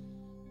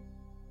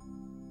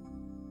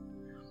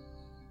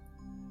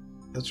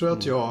 Jag tror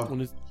att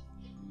jag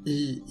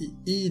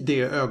i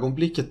det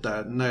ögonblicket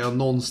där när jag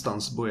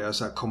någonstans börjar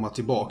så här komma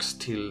tillbaks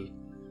till,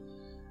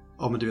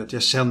 ja men du vet,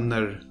 jag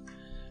känner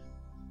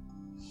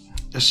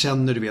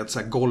du vet så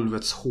här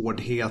golvets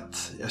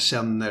hårdhet, jag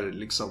känner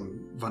liksom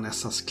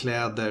Vanessas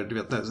kläder, du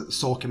vet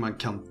saker man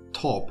kan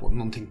ta på,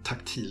 någonting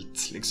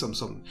taktilt liksom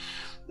som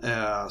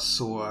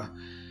så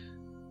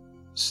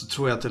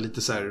tror jag att jag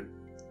lite så här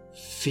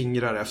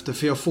fingrar efter,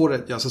 för jag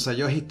får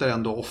jag hittar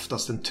ändå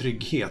oftast en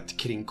trygghet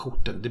kring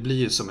korten. Det blir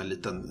ju som en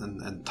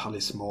liten en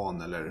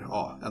talisman eller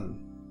en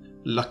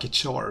lucky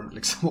charm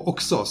liksom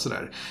också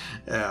sådär.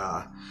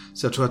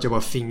 Så jag tror att jag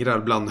bara fingrar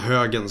bland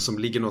högen som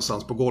ligger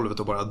någonstans på golvet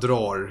och bara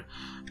drar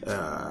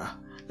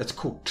ett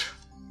kort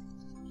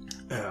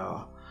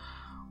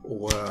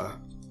och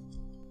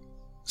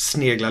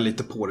sneglar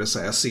lite på det så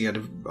här. Jag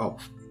ser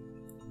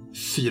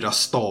 4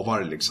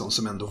 stavar liksom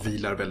som ändå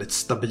vilar väldigt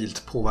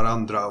stabilt på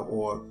varandra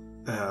och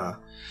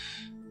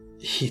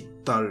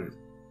hittar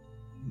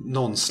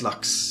någon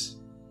slags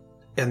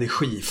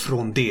energi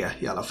från det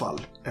i alla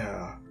fall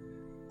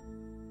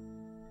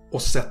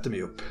och sätter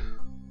mig upp.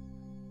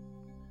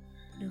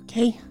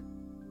 Okej.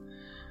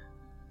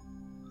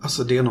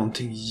 Alltså det är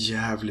någonting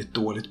jävligt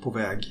dåligt på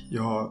väg.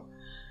 Jag har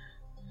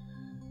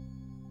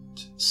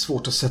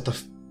svårt att sätta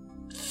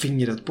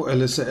fingret på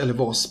eller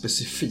vara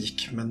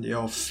specifik, men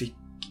jag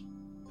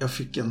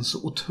fick en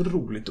så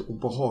otroligt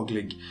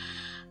obehaglig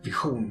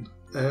vision.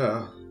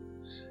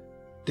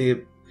 Det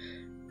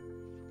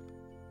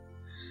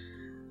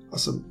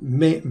alltså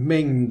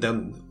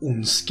mängden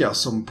ondska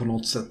som på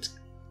något sätt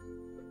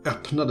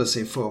öppnade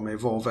sig för mig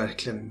var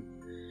verkligen,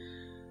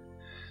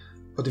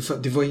 och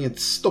det var inget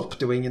stopp,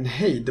 det var ingen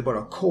hejd, det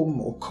bara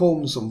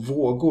kom som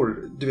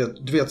vågor.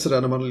 Du vet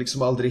sådär när man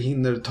liksom aldrig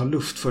hinner ta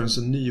luft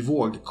förrän en ny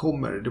våg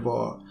kommer. Det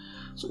var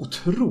så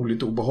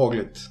otroligt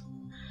obehagligt.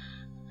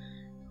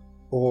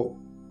 Och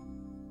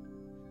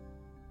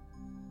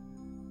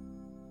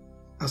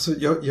alltså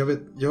jag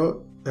vet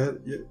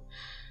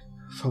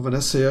fan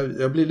Vanessa,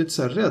 jag blir lite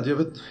så här rädd. Jag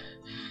vet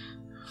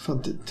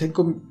fan, tänk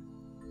om,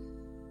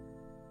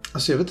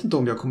 alltså jag vet inte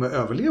om jag kommer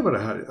överleva det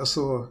här.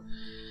 Alltså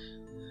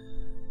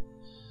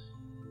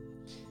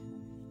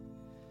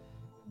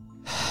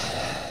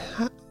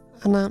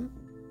Anna,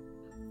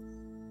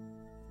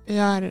 vi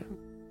har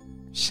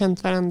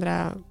känt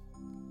varandra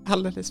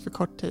alldeles för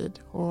kort tid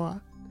och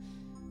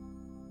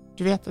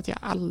du vet att jag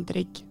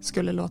aldrig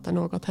skulle låta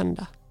något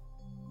hända.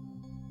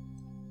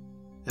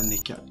 Jag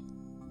nickar.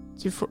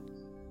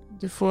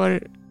 Du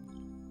får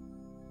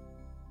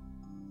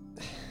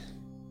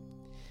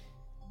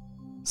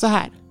så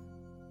här.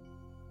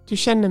 Du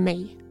känner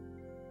mig.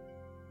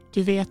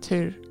 Du vet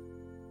hur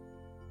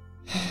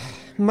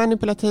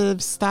manipulativ,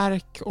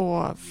 stark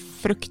och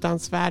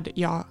fruktansvärd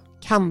jag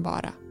kan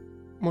vara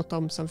mot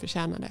dem som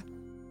förtjänar det.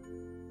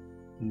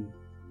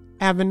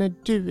 Även när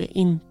du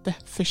inte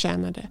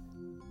förtjänar det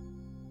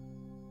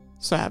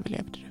så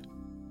överlevde du.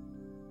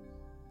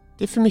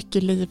 Det är för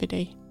mycket liv i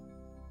dig.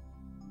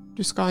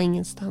 Du ska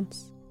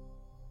ingenstans.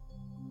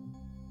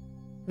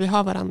 Vi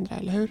har varandra,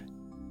 eller hur?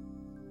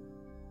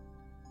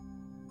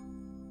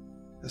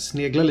 Jag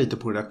sneglar lite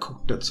på det där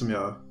kortet som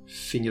jag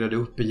fingrade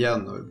upp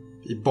igen, och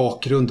i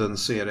bakgrunden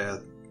så är det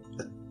ett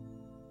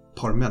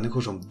par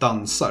människor som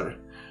dansar.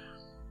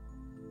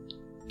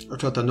 Jag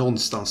tror att jag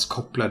någonstans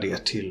kopplar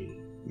det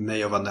till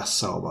mig och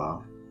Vanessa och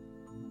bara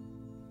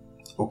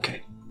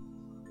okej.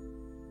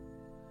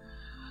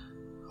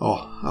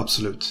 Ja,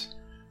 absolut.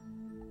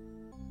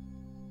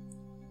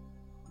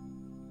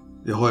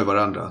 Vi har ju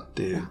varandra.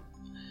 Det är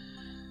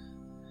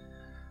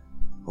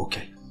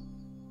okej.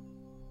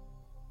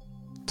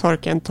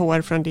 Torka en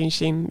tår från din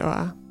kind och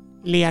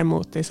ler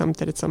mot dig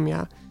samtidigt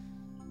som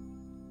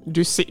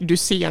du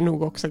ser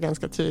nog också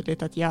ganska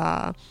tydligt att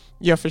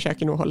jag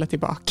försöker nog hålla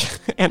tillbaka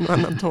en och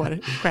annan tår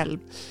själv.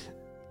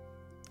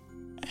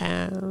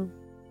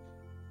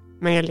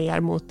 Men jag ler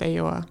mot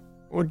dig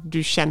och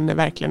du känner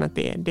verkligen att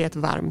det är ett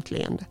varmt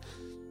leende.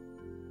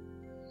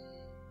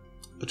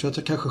 Jag tror att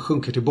jag kanske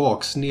sjunker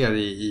tillbaks ner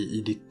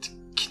i ditt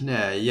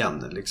knä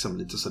igen. Liksom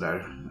lite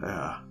sådär.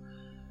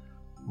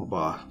 Och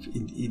bara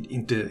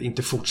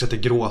inte fortsätter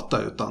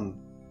gråta utan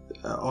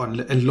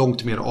en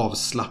långt mer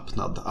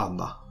avslappnad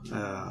Anna.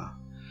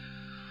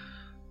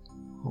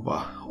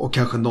 Och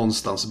kanske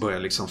någonstans börja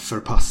liksom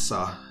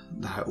förpassa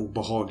det här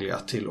obehagliga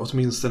till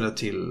åtminstone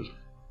till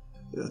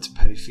ett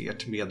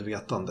perifert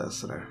medvetande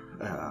sådär.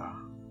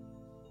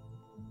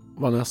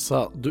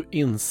 Vanessa, du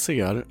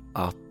inser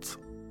att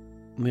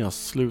ni har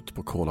slut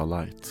på Cola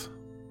Light.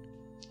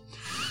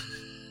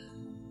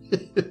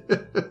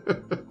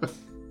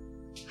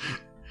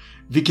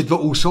 Vilket var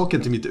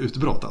orsaken till mitt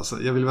utbrott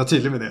alltså. Jag vill vara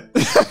tydlig med det.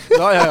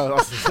 Ja,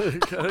 alltså,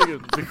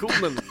 herregud,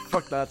 visionen,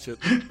 fuck that shit,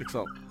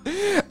 liksom.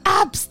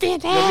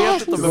 Abstinens! Jag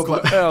vet inte om jag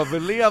kommer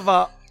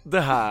överleva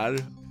det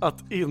här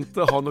att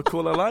inte ha någon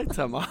Cola Light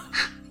hemma.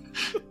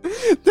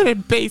 Det är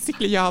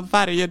basically jag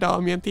varje dag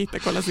om jag inte hittar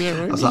Cola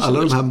Zero. Alltså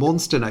alla de här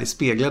monsterna i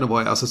speglarna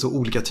var alltså så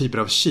olika typer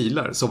av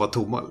kylar som var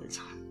tomma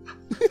liksom.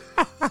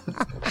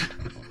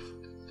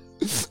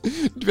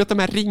 Du vet de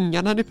här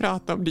ringarna ni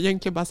pratar om, det är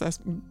egentligen bara så här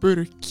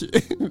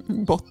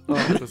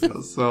burkbottnar.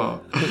 Alltså.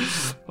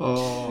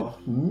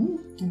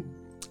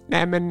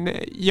 Nej men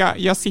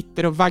jag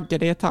sitter och vaggar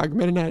det ett tag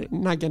med den här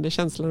naggande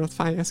känslan att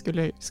fan jag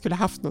skulle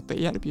haft något att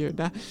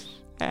erbjuda.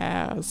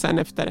 Sen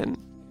efter en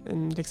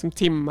liksom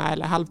timma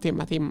eller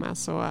halvtimma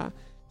så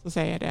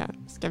säger jag det.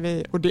 Ska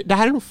vi, och det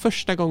här är nog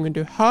första gången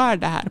du hör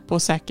det här på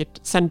säkert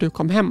sen du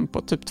kom hem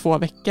på typ 2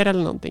 veckor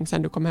eller någonting,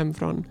 sen du kom hem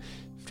från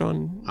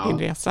din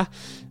resa.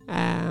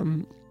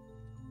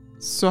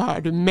 Så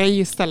hör du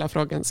mig ställa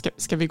frågan,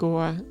 ska vi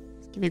gå ut?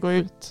 Ska vi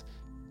gå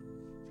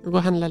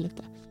och handla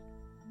lite?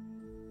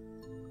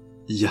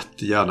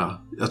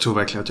 Jättegärna. Jag tror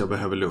verkligen att jag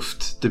behöver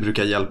luft. Det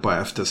brukar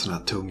hjälpa efter såna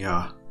här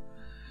tunga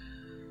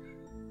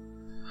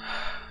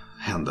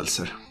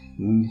händelser.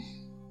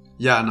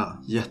 Gärna,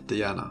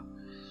 jättegärna.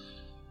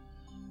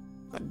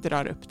 Jag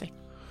drar upp dig.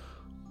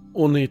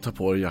 Och ni tar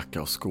på er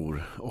jacka och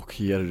skor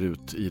och ger er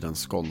ut i den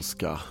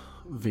skånska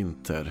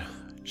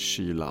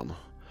vinterkylan.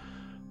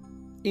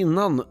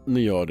 Innan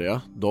ni gör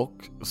det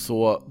dock,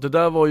 så det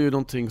där var ju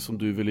någonting som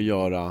du ville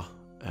göra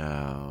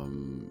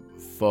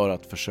för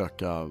att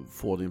försöka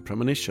få din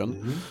premonition.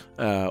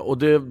 Och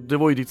det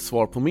var ju ditt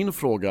svar på min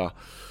fråga.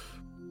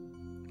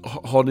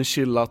 Har ni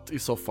chillat i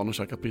soffan och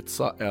käkat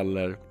pizza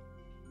eller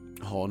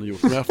har ni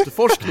gjort några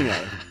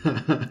efterforskningar?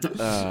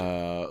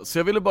 Så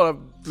jag ville bara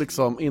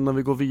liksom, innan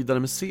vi går vidare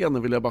med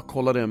scenen, vill jag bara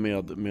kolla det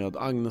med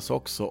Agnes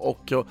också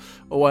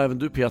och även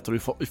du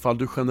Peter, ifall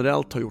du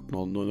generellt har gjort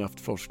någon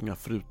efterforskningar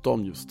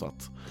förutom just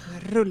att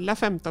rulla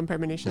 15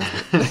 premonitions.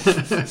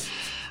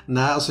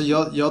 Nej, alltså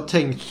jag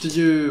tänkte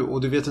ju,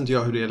 och det vet inte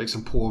jag hur det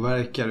liksom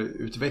påverkar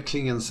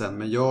utvecklingen sen,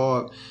 men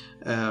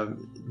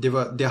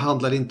det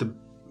handlade inte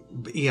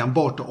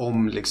enbart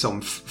om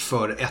liksom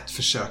för ett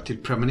försök till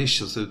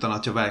premonitions, utan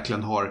att jag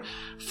verkligen har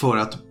för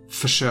att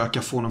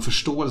försöka få någon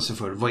förståelse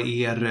för vad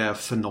är det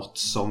för något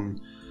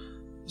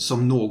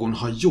som någon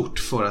har gjort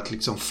för att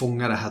liksom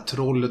fånga det här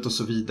trollet och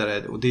så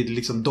vidare, och det är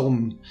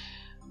liksom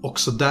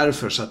också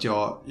därför så att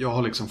jag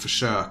har liksom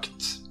försökt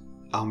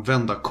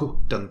använda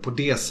korten på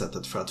det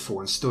sättet för att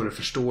få en större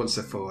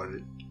förståelse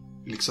för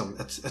liksom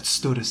ett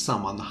större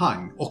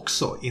sammanhang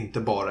också,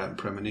 inte bara en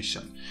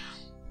premonition.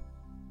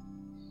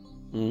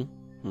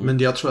 Men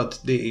jag tror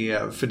att det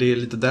är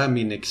lite där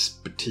min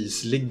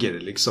expertis ligger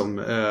liksom,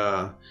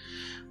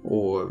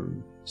 och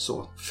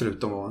så,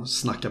 förutom att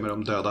snacka med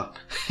de döda.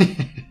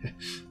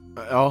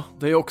 Ja,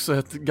 det är också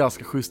ett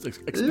ganska schysst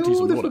expertisområde.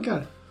 Jo, det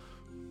funkar.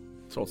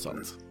 Trots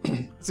allt.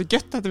 Så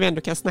gött att vi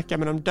ändå kan snacka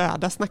med de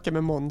döda, snacka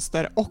med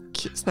monster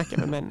och snacka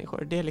med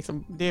människor. Det är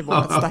liksom, det är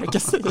vårt starka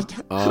sida.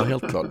 Ja,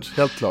 helt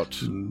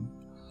klart.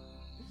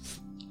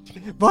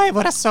 Vad är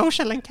våra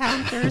social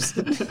encounters?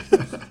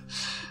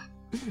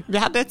 Vi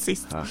hade ett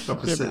sist. Ja,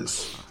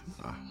 precis.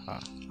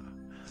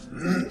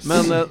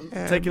 Men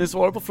tänker ni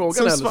svara på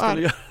frågan eller ska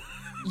ni...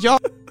 Jag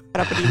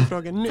svarar på din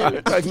fråga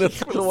nu.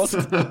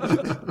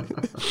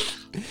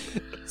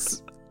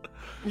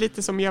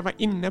 Lite som jag var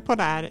inne på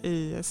där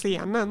i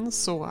scenen,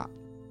 så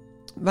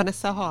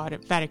Vanessa har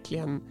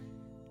verkligen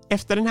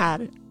efter den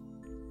här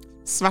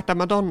svarta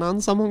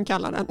madonnan som hon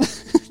kallar den,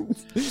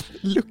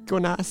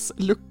 luckornas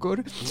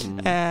luckor.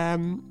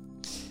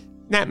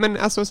 Nej men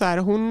alltså så här,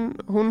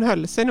 hon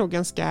höll sig nog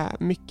ganska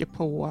mycket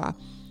på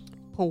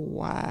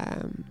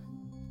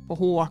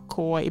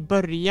HK i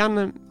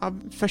början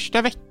av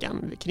första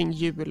veckan kring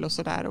jul och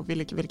sådär, och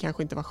ville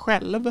kanske inte vara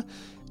själv,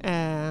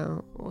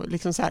 och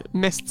liksom så här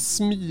mest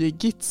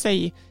smygit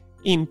sig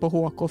in på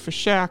HK och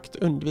försökt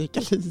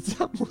undvika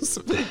Liam och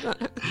så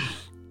vidare.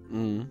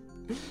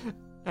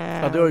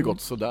 Ja, det har ju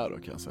gått sådär då,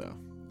 kan jag säga.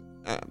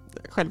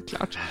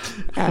 Självklart.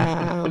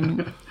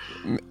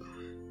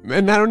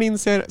 Men när hon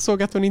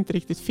såg att hon inte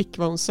riktigt fick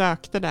vad hon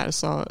sökte där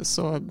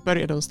så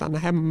började hon stanna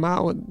hemma,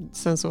 och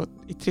sen så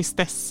i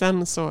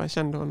tristessen så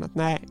kände hon att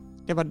nej,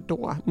 det var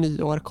då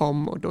nyår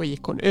kom, och då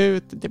gick hon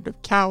ut, det blev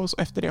kaos, och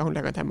efter det har hon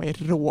legat hemma i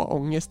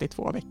råångest i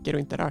 2 veckor och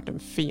inte rört en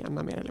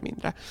fena mer eller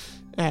mindre.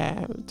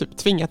 Typ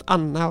tvingat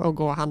Anna att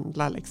gå och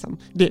handla liksom.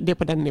 Det är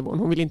på den nivån,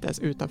 hon vill inte ens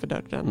utanför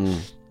dörren.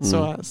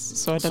 Så den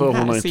så här hon har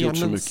scenen... inte gjort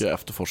så mycket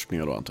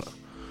efterforskningar då, antar jag?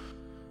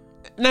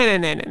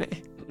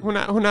 Nej. Hon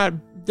har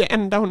det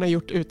enda hon har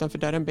gjort utanför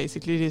dörren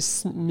basically är att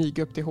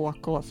smyga upp till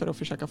HK för att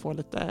försöka få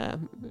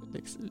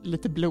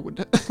lite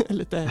blod.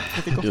 lite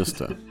gott.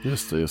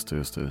 Just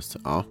det.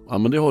 Ja,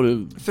 men det har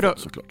du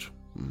såklart.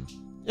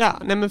 Ja,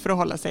 nej, men för att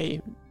hålla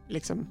sig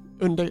liksom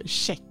under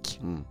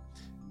check.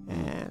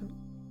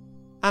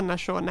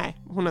 Annars så, nej,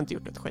 hon har inte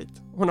gjort ett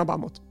skit. Hon har bara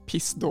mått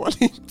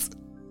pissdåligt.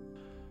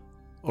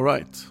 All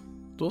right,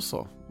 då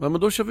så. Nej,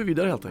 men då kör vi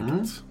vidare helt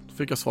enkelt. Då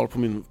fick jag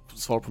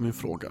svar på min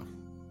fråga.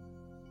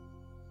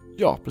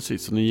 Ja,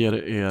 precis. Så ni ger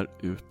er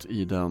ut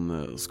i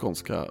den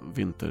skånska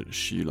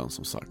vinterkylan,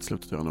 som sagt,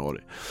 slutet av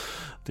januari.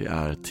 Det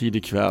är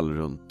tidig kväll,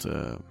 runt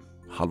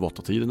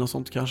 7:30 och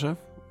sånt kanske.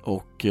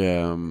 Och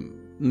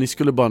ni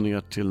skulle bara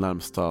ner till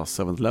närmsta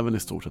 7-Eleven i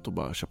stort sett och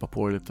bara köpa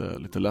på er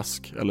lite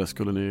läsk. Eller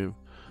skulle ni...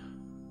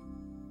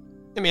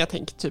 Nej, men jag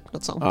tänker typ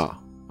något sånt. Ja,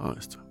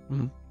 just det.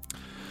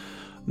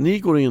 Ni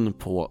går in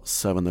på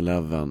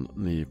 7-Eleven,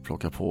 ni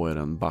plockar på er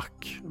en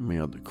back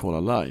med Cola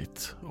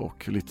Light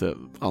och lite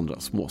andra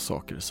små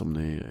saker som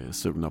ni är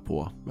sugna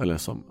på, eller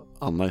som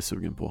Anna är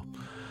sugen på.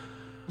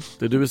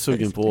 Det du är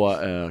sugen på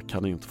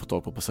kan ni inte få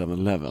tag på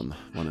 7-Eleven,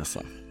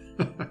 Vanessa.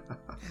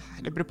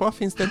 Det beror på,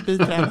 finns det ett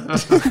biträde?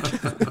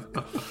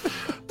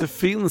 Det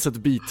finns ett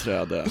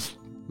biträde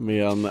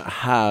med en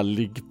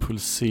härlig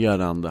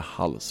pulserande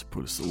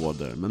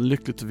halspulsåder, men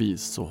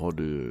lyckligtvis så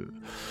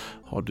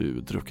har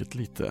du druckit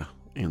lite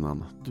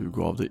innan du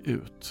gav dig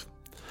ut.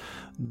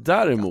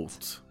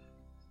 Däremot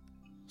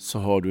så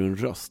har du en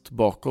röst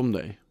bakom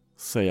dig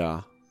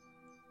säga: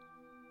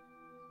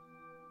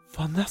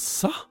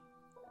 Vanessa?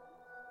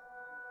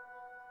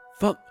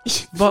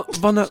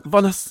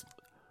 Vanessa?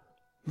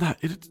 Nej,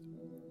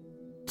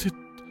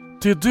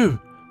 det är du.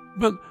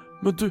 Men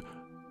du...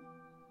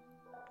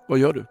 Vad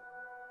gör du?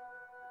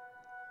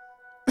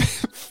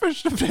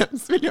 Först och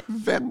främst vill jag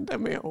vända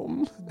mig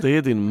om. Det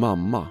är din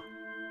mamma.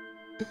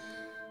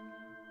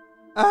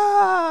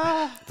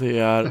 Det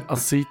är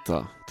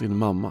Asita, din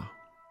mamma,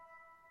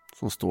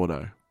 som står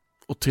där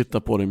och tittar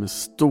på dig med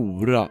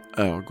stora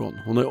ögon.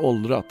 Hon har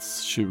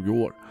åldrats 20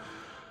 år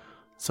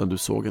sedan du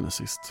såg henne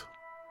sist.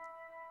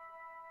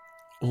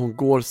 Och hon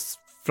går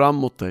fram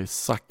mot dig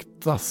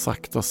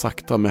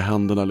sakta med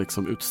händerna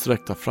liksom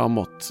utsträckta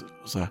framåt.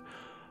 Så här: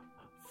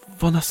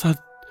 Vanessa,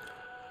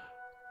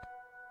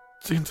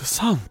 det är inte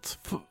sant.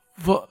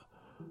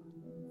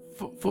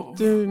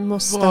 Du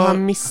måste ha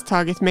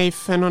misstagit mig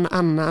för någon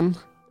annan.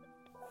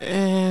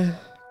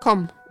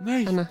 Kom,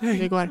 nej, Anna,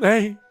 vi går.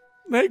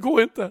 Nej,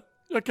 gå inte.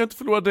 Jag kan inte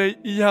förlora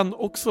dig igen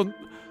också.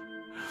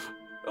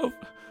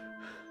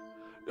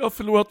 Jag har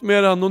förlorat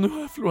mer än, och nu har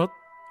jag förlorat.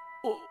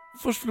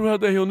 Först förlorade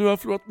jag dig och nu har jag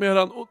förlorat mer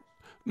än, och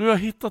nu har jag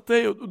hittat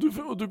dig och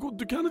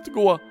du kan inte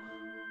gå.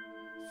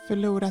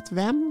 Förlorat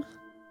vem?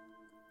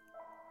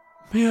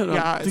 Mer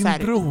än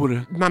din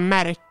bror.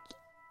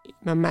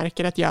 Man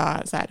märker att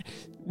jag så här,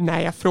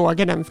 när jag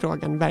frågar den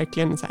frågan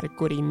verkligen så här,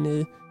 går in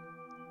i,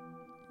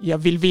 jag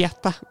vill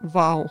veta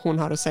vad hon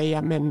har att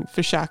säga, men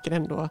försöker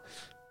ändå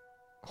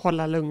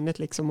hålla lugnet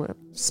liksom och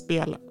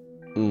spela.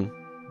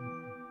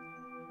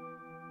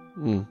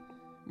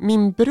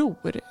 Min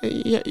bror,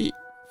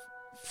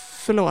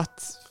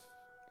 förlåt,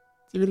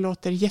 det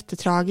låter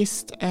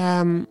jättetragiskt.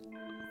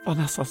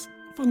 Vanessa,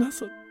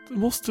 det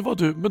måste vara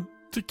du, men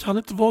det kan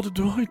inte vara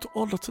du har inte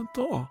åldrats en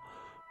dag.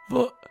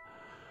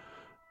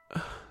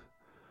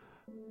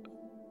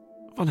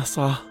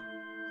 Vanessa,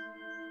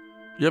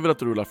 jag vill att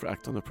du rullar för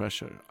Act Under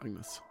Pressure,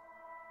 Agnes.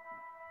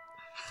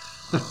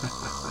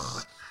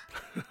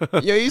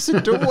 Jag är ju så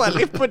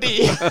dålig på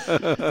det.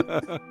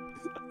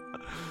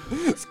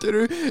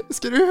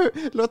 Ska du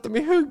låta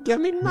mig hugga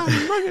min mamma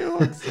nu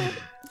också?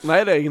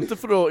 Nej, det är inte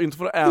för att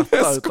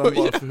äta, utan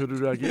bara för hur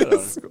du reagerar.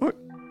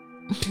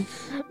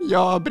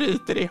 Jag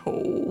bryter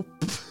ihop.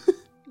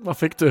 Vad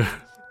fick du?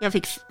 Jag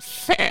fick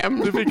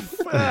 5. Du fick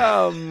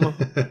 5.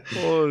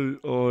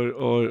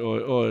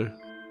 Oj.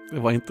 Det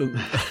var inte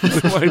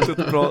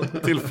ett bra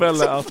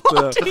tillfälle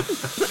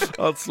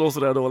att slå så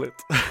där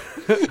dåligt.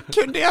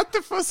 Kunde jag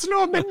inte få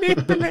slå med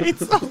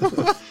nippelates?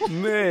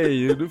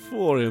 Nej, du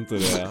får inte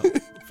det.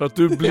 För att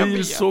du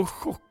blir så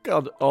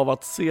chockad av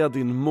att se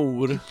din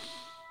mor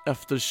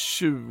efter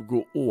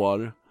 20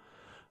 år.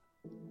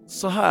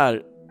 Så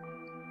här.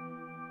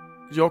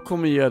 Jag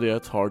kommer ge dig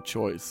ett hard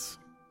choice.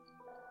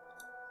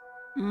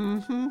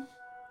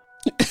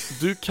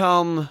 Du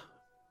kan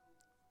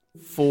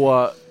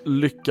få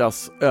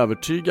lyckas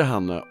övertyga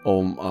henne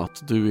om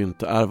att du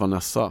inte är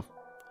Vanessa.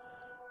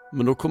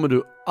 Men då kommer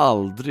du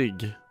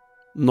aldrig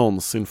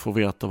någonsin få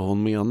veta vad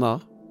hon menar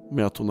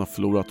med att hon har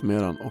förlorat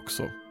med den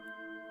också.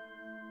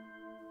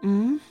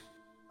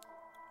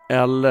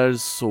 Eller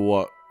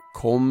så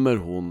kommer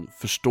hon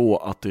förstå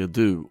att det är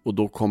du, och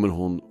då kommer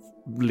hon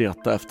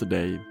leta efter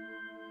dig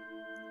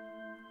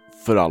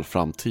för all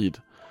framtid.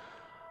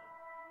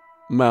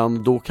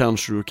 Men då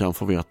kanske du kan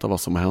få veta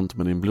vad som har hänt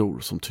med din bror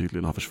som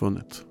tydligen har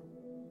försvunnit.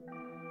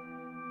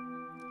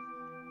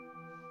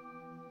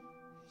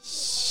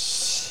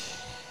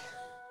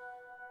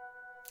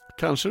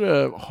 Kanske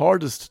det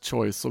hardest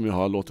choice som jag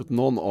har låtit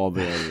någon av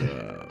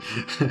er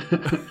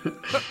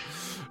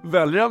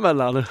välja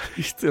mellan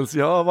hittills.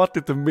 Jag har varit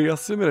lite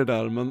mesig med det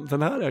där, men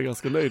den här är jag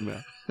ganska nöjd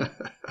med.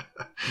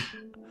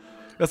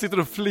 Jag sitter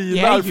och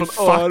flinar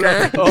från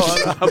öra till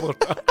öra här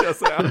borta, kan jag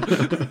säga.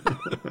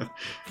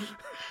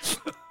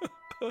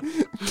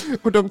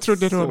 Och de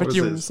trodde Robert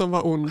Jonsson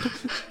var ond.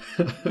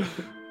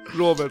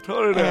 Robert,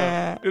 hör du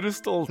det? Är du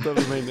stolt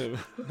över mig nu?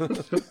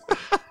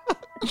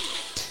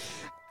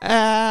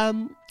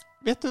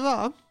 Vet du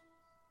vad?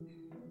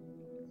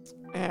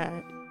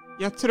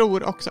 Jag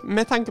tror också,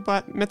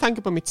 med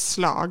tanke på mitt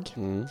slag,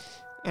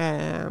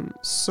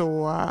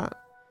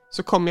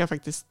 så kommer jag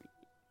faktiskt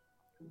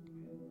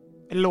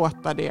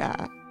låta det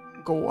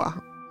gå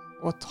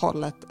åt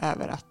hållet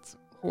över att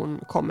hon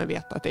kommer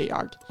veta att det är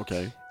jag.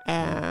 Okej.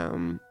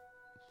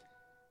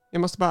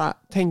 Jag måste bara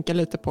tänka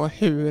lite på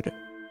hur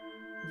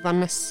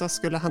Vanessa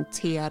skulle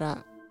hantera.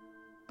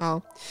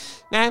 Ja.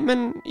 Nej,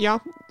 men ja,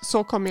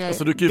 så kommer jag.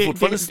 Alltså du kan ju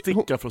fortfarande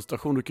sticka från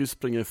station, du kan ju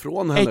springa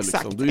ifrån henne.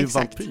 Exakt, liksom. Du är ju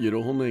vampyr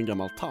och hon är en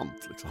gammal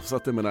tant liksom. Så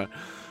att jag menar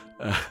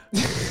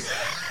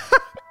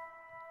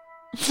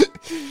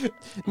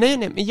Nej,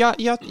 men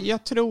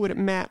jag tror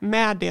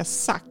med det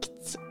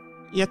sagt,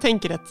 jag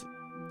tänker att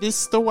vi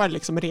står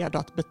liksom redo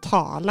att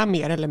betala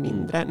mer eller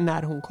mindre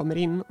när hon kommer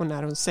in och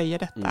när hon säger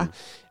detta.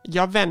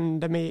 Jag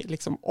vänder mig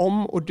liksom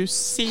om och du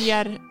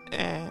ser,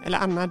 eller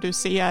Anna, du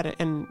ser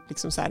en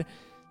liksom så här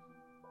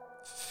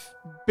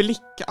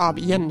blick av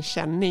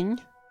igenkänning,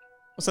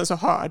 och sen så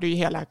hör du ju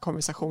hela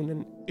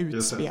konversationen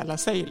utspela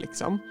sig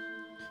liksom.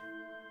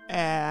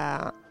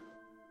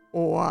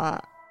 Och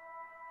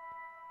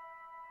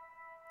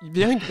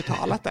vi har inte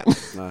betalat den.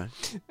 Nej.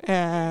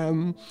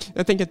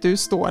 Jag tänker att du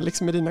står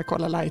liksom med dina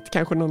Cola Light,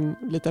 kanske någon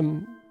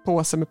liten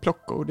påse med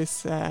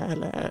plockgodis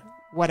eller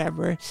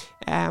whatever.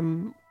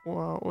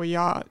 Och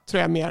jag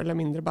tror jag mer eller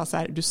mindre bara så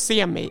här, du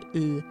ser mig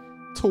i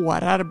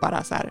tårar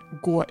bara så här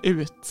gå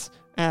ut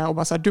och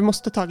bara så här, du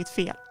måste tagit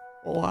fel,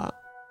 och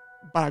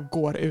bara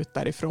går ut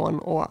därifrån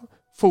och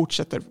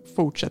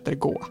fortsätter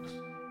gå.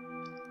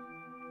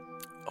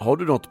 Har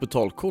du något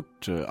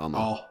betalkort, Anna?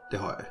 Ja, det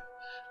har jag.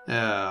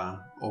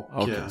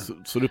 Okay,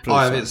 så du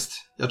ja, visst.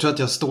 Jag tror att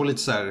jag står lite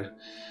så här.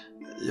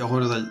 Jag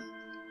har så här,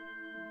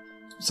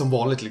 som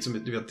vanligt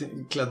liksom, du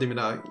vet, klädd i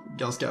mina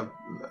ganska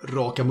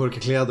raka mörka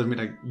kläder,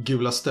 mina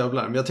gula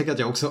stövlar. Men jag tänker att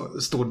jag också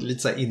står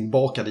lite så här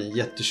inbakad i en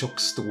jättetjock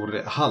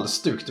stor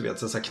halsduk, du vet,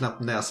 så här knappt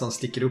näsan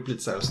sticker upp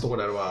lite så här, och står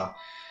där och bara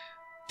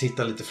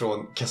tittar lite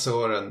från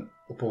kassören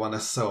och på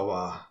Vanessa och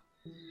bara,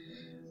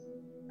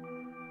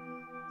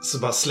 så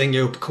bara slänger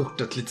jag upp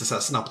kortet lite så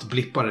här snabbt,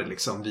 blippar det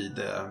liksom vid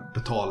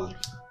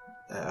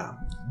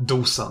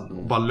dosan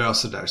och bara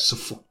löser där så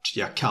fort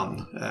jag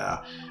kan.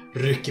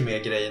 Rycker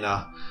med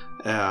grejerna,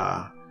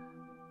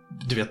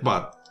 du vet,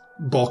 bara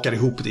bakar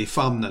ihop det i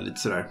famnen lite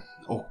sådär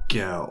och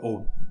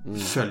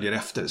följer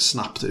efter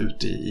snabbt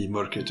ut i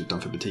mörkret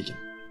utanför butiken.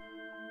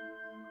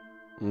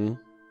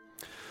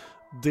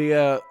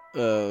 Det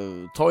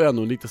tar jag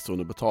nog lite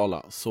stund att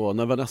betala, så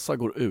när Vanessa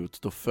går ut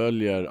då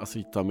följer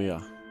Asita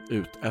med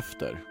ut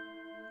efter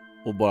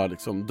och bara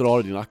liksom drar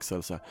i din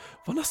axel så här: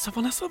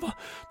 Vanessa, va?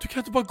 Du kan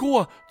inte bara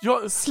gå.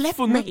 Jag släpp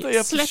funnit mig, dig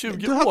efter släpp 20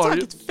 du har år.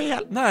 tagit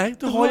fel. Nej,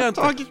 det har jag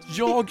inte.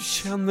 Jag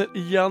känner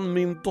igen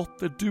min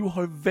dotter. Du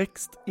har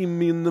växt i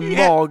min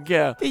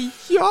mage. Det är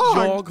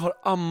jag. Jag har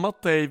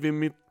ammat dig vid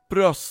mitt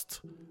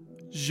bröst.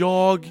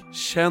 Jag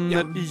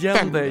känner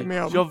igen dig.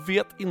 Jag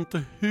vet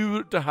inte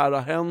hur det här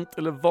har hänt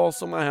eller vad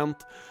som har hänt,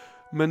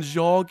 men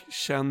jag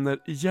känner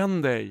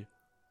igen dig.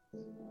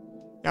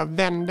 Jag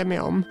vänder mig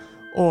om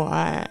och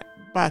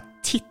bara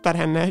tittar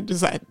henne,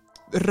 så här,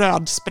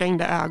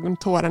 rödsprängda ögon,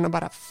 tårarna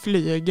bara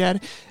flyger,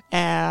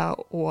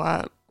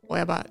 och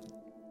jag bara,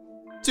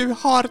 du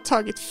har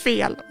tagit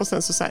fel, och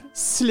sen så här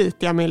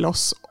sliter jag mig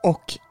loss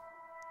och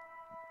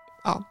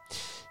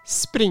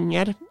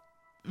springer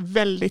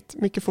väldigt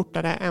mycket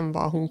fortare än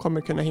vad hon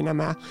kommer kunna hinna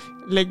med.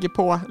 Lägger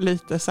på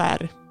lite så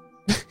här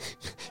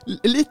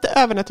lite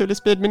övernaturlig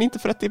speed, men inte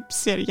för att det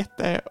ser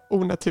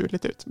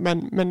jätteonaturligt ut,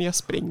 men jag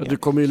springer. Du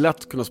kommer ju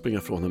lätt kunna springa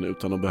från henne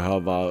utan att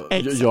behöva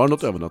göra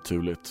något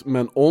övernaturligt.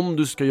 Men om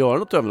du ska göra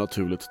något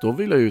övernaturligt, då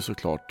vill jag ju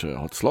såklart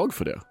ha ett slag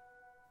för det.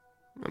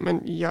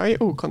 Men jag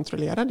är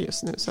okontrollerad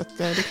just nu, så att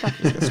det är klart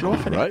vi ska slå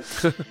för det.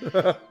 Right.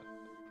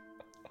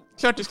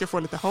 Klart du ska få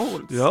lite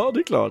holds. Ja, det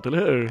är klart, eller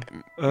hur?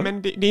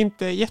 Men det är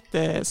inte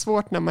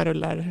jättesvårt när man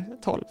rullar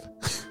 12.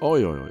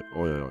 Oj.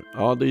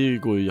 Ja, det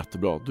går ju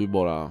jättebra. Du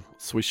bara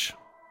swish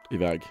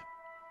iväg.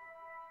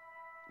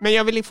 Men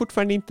jag vill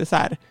fortfarande inte så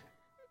här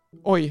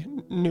oj,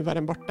 nu var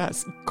den borta,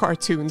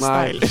 cartoon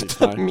style,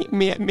 utan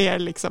mer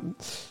liksom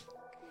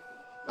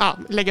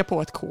lägga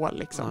på ett kol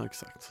liksom. Ja,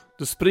 exakt.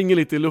 Du springer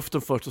lite i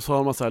luften först och så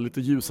har man så här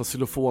lite ljusa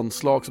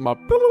xylofonslag som bara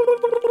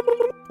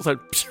och så här,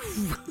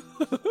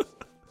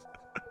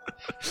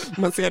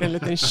 man ser en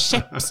liten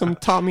käpp som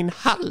tar min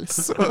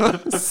hals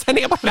och sen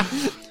är jag borta.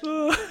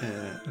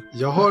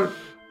 Jag har...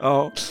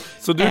 Ja,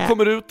 så du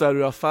kommer ut där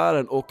ur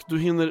affären och du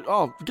hinner,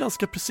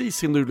 ganska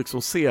precis hinner du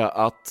liksom se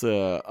att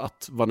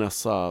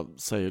Vanessa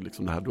säger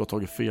liksom det här, du har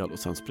tagit fel, och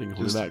sen springer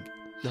hon iväg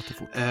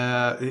jättefort.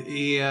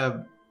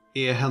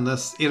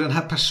 Är den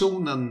här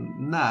personen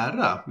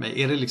nära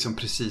mig? Är det liksom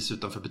precis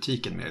utanför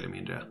butiken mer eller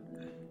mindre?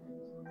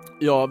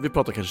 Ja, vi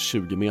pratar kanske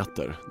 20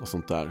 meter och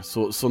sånt där.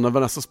 Så när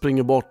Vanessa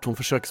springer bort, hon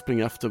försöker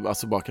springa efter,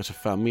 alltså bara kanske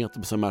 5 meter,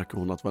 men sen märker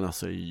hon att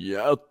Vanessa är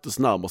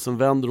jättesnabb och sen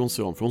vänder hon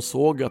sig om, för hon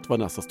såg att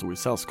Vanessa stod i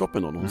sällskap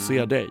med någon och hon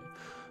ser dig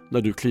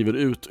när du kliver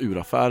ut ur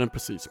affären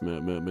precis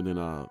med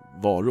dina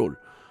varor.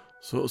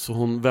 Så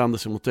hon vänder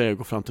sig mot dig och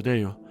går fram till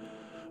dig och: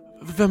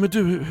 vem är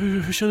du?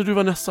 Hur känner du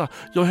Vanessa?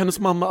 Jag och hennes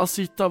mamma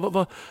Asita,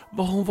 vad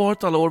har hon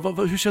varit alla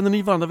år? Hur känner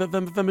ni varandra?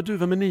 Vem är du?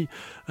 Vem är ni?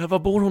 Var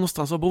bor hon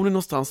någonstans? Var bor ni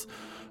någonstans?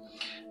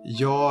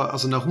 Ja,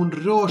 alltså när hon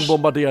rör sig... Hon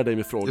bombarderar dig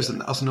med frågor. Just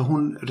det, alltså när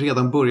hon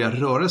redan börjar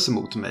röra sig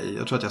mot mig,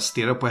 jag tror att jag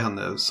stirrar på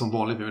henne som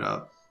vanligt med mina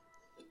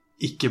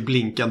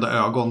icke-blinkande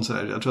ögon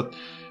sådär. Jag tror att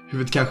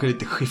huvudet kanske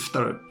lite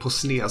skiftar på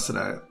sned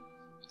sådär.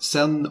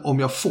 Sen om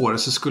jag får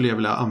så skulle jag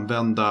vilja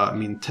använda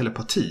min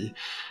telepati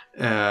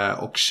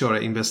och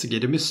köra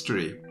Investigate a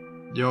Mystery.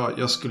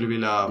 Jag skulle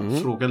vilja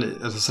fråga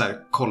lite, alltså så här,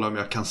 kolla om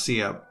jag kan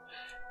se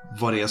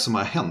vad det är som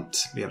har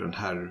hänt med den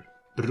här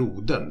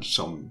brodern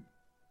som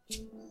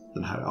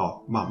den här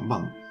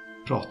mamman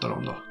pratar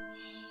om då.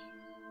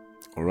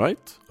 All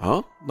right.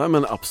 Ja, nej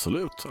men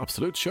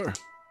absolut, kör.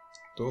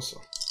 Då så.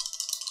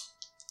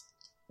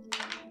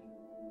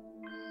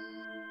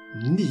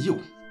 9.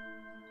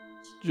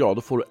 Ja,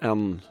 då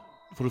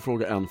får du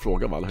fråga en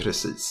fråga, va?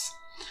 Precis.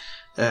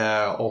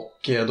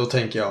 Och då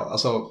tänker jag,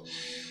 alltså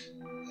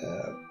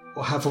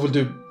och här får väl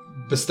du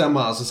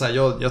bestämma, alltså så här,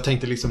 jag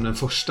tänkte liksom den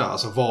första,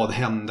 alltså vad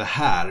hände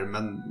här,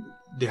 men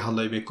det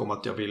handlar ju mycket om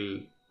att jag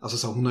vill, alltså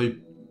så hon har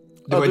ju,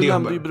 det var ju det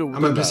hon, ja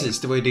men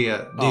precis, det var ju det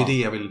är det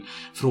jag vill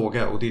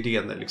fråga, och det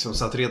är det liksom,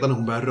 så att redan när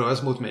hon börjar röra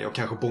sig mot mig och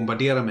kanske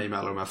bombardera mig med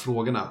alla de här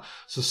frågorna,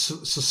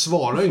 så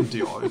svarar ju inte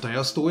jag, utan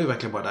jag står ju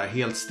verkligen bara där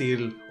helt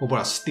still och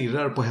bara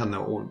stirrar på henne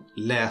och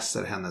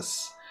läser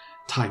hennes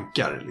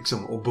tankar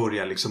liksom, och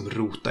börjar liksom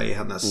rota i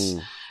hennes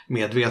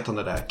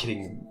medvetande där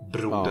kring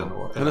brodern.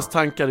 Ja. Hennes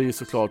tankar är ju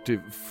såklart i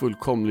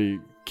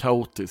fullkomlig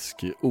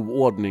kaotisk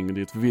oordning.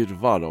 Det är ett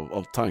virrvarr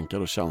av tankar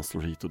och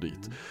känslor hit och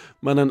dit.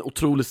 Men en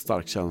otroligt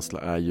stark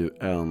känsla är ju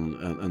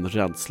en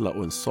rädsla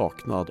och en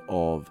saknad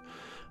av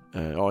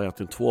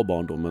egentligen 2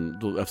 barn då, men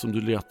då, eftersom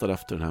du letar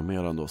efter den här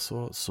meran då,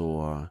 så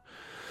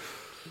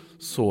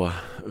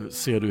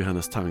ser du i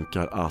hennes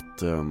tankar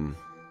att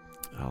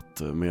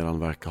meran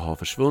verkar ha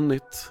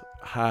försvunnit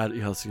här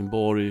i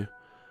Helsingborg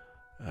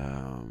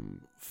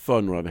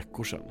för några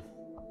veckor sedan.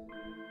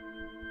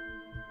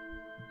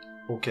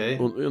 Okej.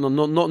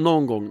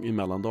 Någon gång i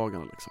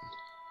mellandagarna liksom.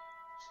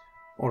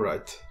 All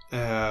right.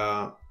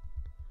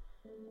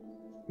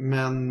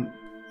 Men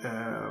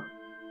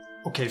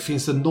okej,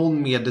 finns det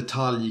någon mer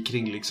detalj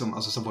kring liksom,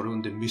 alltså så var det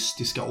under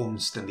mystiska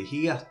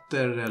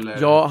omständigheter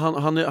eller? Ja,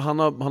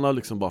 han har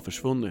liksom bara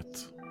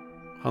försvunnit.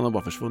 Han har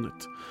bara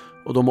försvunnit.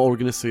 Och de har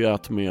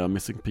organiserat med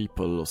Missing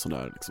People och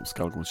sådär, liksom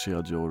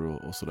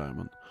skallgångskedjor och sådär,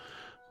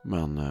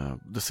 men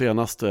det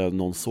senaste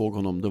någon såg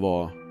honom, det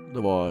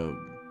var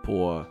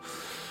på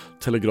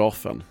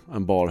Telegrafen,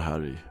 en bar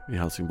här i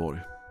Helsingborg,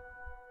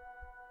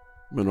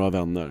 med några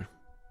vänner.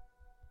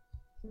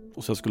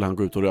 Och sen skulle han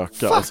gå ut och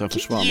röka. Fuck och sen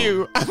försvann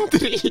you,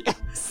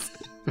 Andreas!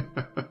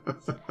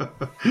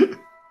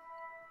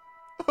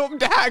 Om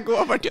det här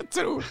går vart jag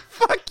tror.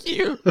 Fuck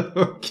you!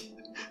 Okay.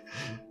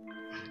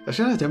 Jag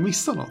känner att jag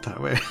missar något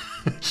här.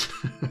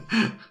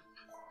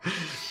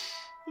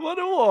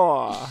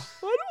 Vadå?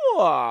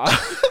 Fuck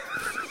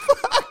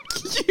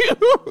you!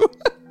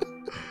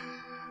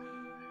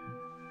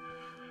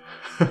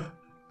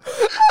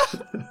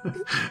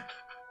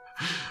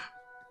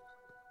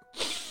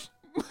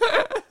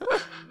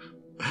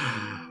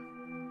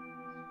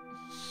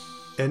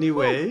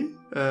 Anyway.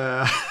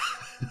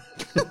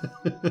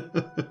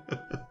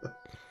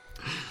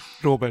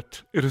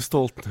 Robert, är du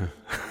stolt nu?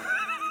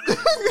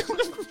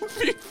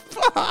 Fy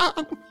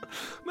fan!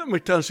 Nej, men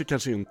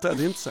kanske inte,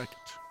 det är inte säkert.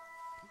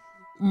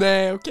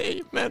 Nej,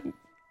 okej, men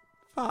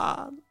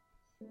fan.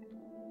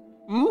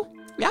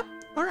 Ja,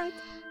 all right.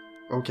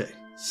 Okej,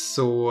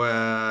 så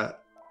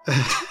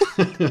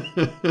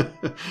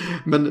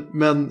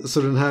men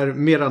så den här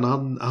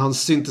Meran, han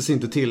syntes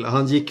inte till.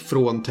 Han gick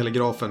från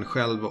Telegrafen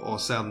själv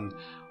och sen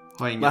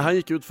har ingen... Nej, han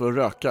gick ut för att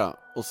röka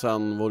och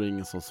sen var det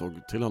ingen som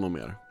såg till honom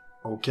mer.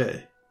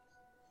 Okej.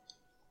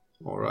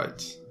 All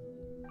right.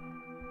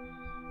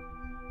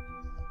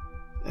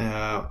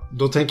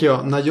 Då tänker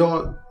jag,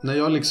 när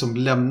jag liksom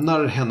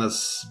lämnar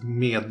hennes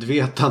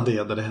medvetande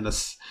eller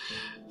hennes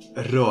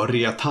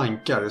röriga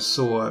tankar,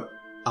 så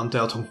antar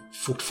jag att hon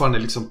fortfarande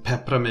liksom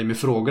pepprar mig med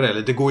frågor.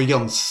 Eller det går ju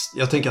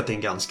jag tänker att det är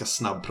en ganska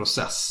snabb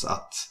process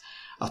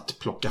att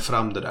plocka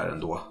fram det där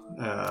ändå.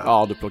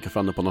 Ja, du plockar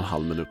fram det på någon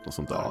halv minut och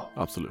sånt där. Ja.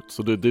 Absolut.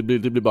 Så det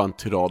blir bara en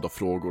tirad av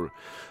frågor.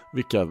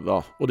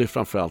 Och det är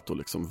framförallt då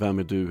liksom, vem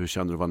är du, hur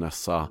känner du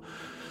Vanessa?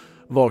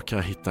 Var kan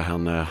jag hitta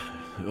henne?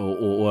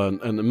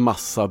 Och en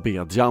massa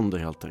bedjande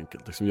helt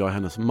enkelt. Liksom, jag är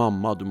hennes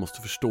mamma, du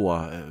måste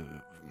förstå.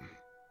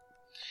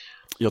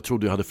 Jag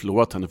trodde jag hade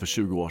förlorat henne för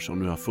 20 år sedan och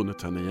nu har jag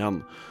funnit henne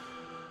igen.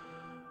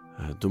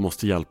 Du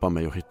måste hjälpa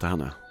mig att hitta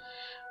henne.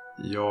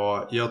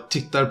 Ja, jag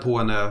tittar på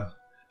henne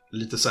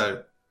lite så här,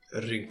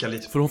 rynka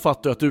lite. För hon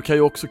fattar ju att du kan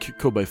ju också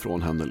kubba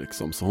ifrån henne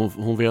liksom. Så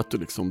hon vet ju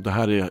liksom, det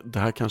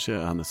här kanske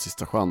är hennes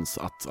sista chans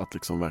att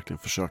liksom verkligen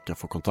försöka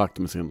få kontakt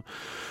med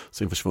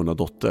sin försvunna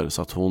dotter.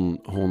 Så att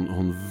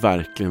hon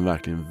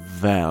verkligen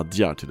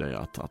vädjar till dig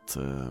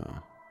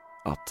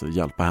att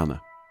hjälpa henne.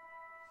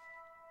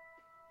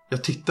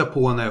 Jag tittar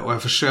på henne och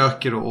jag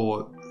försöker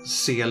att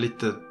se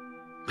lite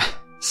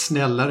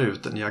snällare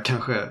ut än jag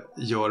kanske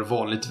gör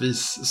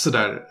vanligtvis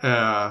sådär.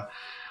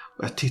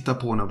 Och jag tittar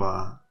på henne och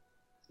bara,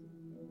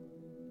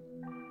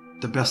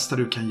 det bästa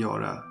du kan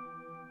göra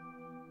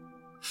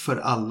för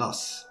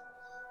allas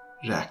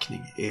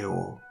räkning är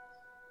att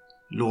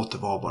låta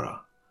det vara bara.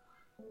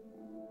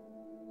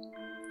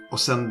 Och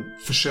sen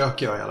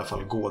försöker jag i alla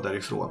fall gå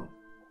därifrån.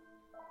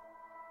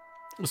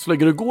 Så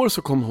länge du går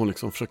så kommer hon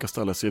liksom försöka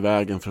ställa sig i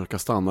vägen, försöka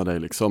stanna dig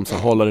liksom, så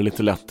hålla dig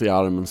lite lätt i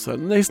armen, så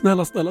nej,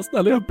 snälla,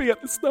 jag ber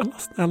dig, snälla,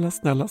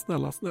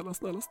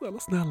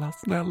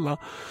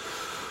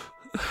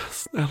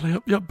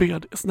 jag ber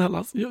dig,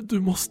 snälla, du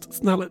måste,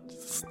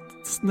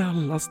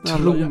 snälla,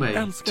 tro mig,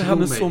 jag älskar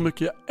henne så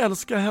mycket, jag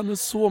älskar henne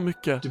så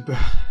mycket.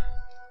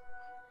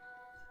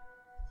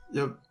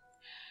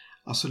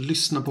 Alltså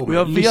lyssna på mig. Och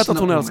jag vet att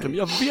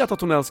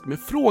hon älskar mig,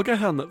 fråga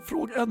henne,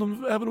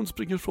 även om hon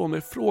springer ifrån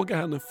mig, fråga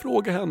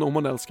henne om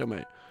hon älskar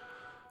mig.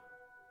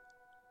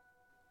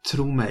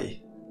 Tro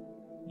mig,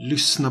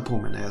 lyssna på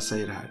mig när jag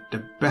säger det här.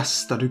 Det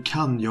bästa du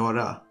kan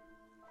göra,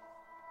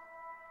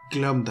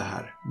 glöm det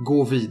här,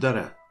 gå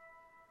vidare.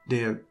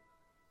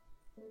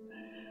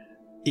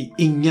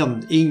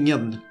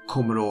 Ingen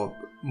kommer att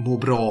må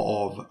bra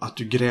av att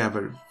du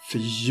gräver för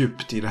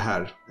djupt i det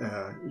här.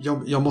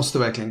 Jag måste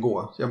verkligen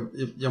gå.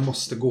 Jag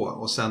måste gå.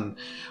 Och sen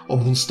om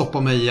hon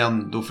stoppar mig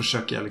igen, då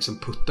försöker jag liksom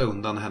putta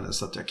undan henne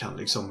så att jag kan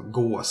liksom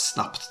gå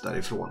snabbt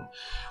därifrån.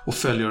 Och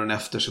följer hon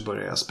efter så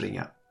börjar jag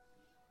springa.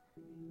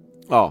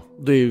 Ja,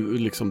 det är ju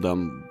liksom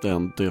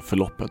det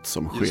förloppet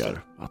som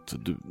sker. Att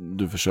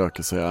du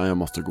försöker säga jag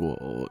måste gå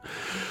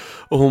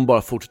och hon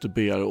bara fortsätter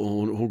be och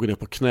hon går ner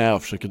på knä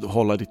och försöker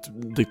hålla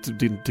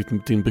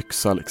din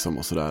byxa liksom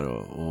och sådär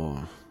och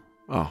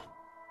ja,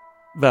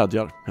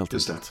 vädjar helt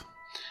enkelt.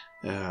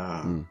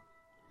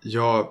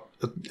 Jag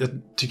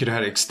tycker det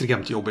här är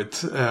extremt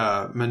jobbigt,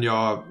 men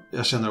jag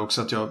känner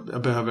också att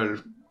jag behöver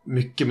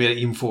mycket mer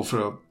info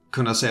för att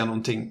kunna säga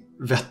någonting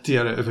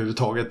vettigare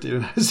överhuvudtaget i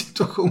den här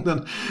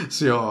situationen.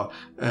 Så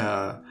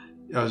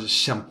jag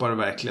kämpar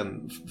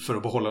verkligen för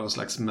att behålla någon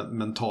slags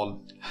mental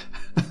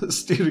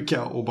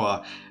styrka och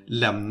bara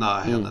lämna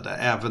henne där.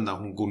 Även när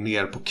hon går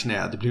ner på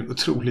knä. Det blir en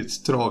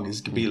otroligt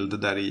tragisk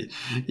bild där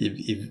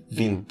i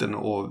vintern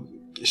och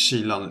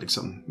kylan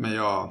liksom. Men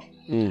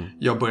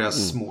jag börjar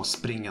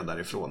småspringa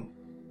därifrån.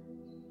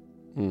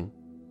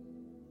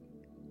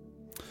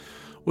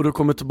 Och du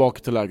kommer tillbaka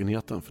till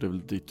lägenheten, för det är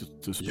väl dit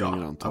du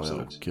springer, antar jag.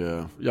 Och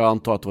jag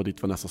antar att det var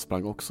dit Vanessa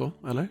sprang också,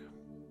 eller?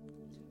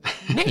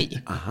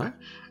 Nej. Aha.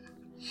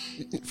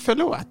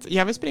 Förlåt,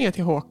 jag vill springa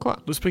till HK.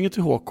 Du springer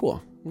till HK,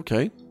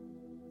 okej.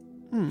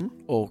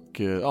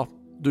 Och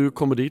du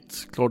kommer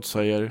dit, Claude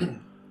säger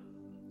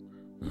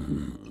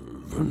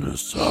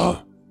Vanessa,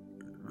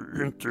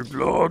 är inte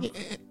glad?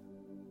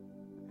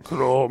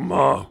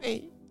 Krama.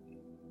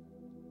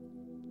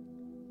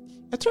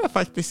 Jag tror jag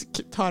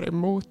faktiskt tar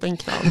emot en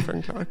kram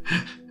från Clark.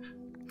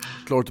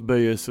 Clark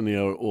böjer sig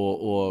ner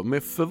och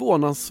med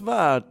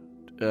förvånansvärd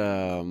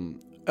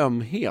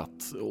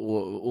ömhet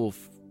och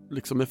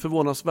liksom med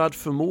förvånansvärd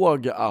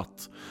förmåga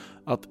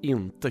att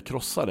inte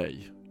krossa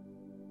dig.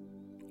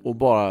 Och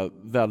bara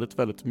väldigt,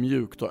 väldigt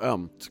mjukt och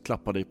ömt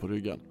klappa dig på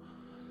ryggen.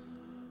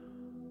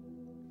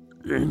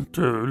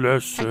 Inte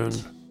ledsen.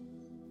 Tack.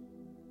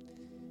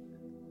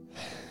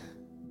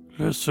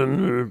 Ledsen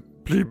nu,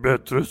 bli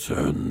bättre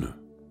sen.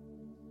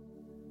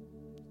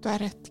 Du har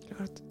rätt,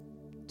 Claude.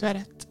 Du har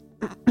rätt.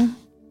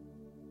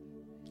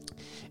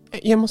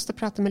 Jag måste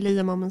prata med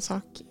Liam om en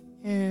sak.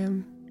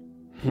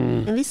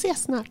 Men vi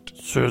ses snart.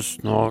 Ses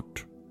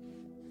snart.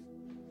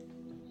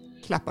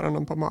 Klappar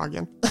honom på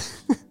magen.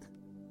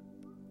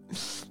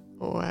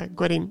 Och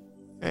går in.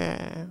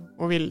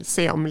 Och vill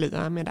se om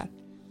Liam är där.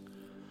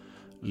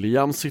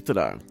 Liam sitter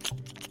där.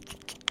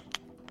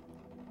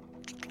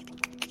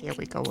 Here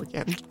we go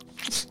again.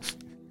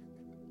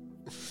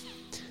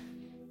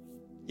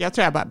 Jag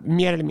tror jag bara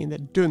mer eller mindre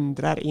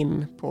dundrar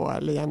in på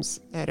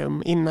Liams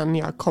rum. Innan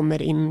jag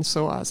kommer in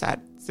så här,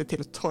 ser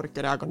till att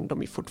torka ögonen.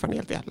 De är fortfarande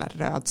helt jävla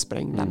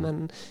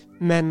rödsprängda.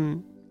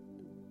 Men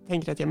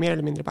tänker att jag mer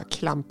eller mindre bara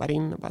klampar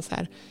in och bara så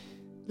här.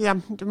 Ja,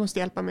 du måste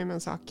hjälpa mig med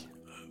en sak.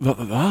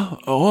 Va?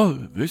 Ja,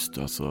 visst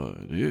alltså.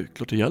 Det är ju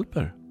klart det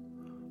hjälper.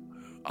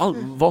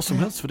 Vad som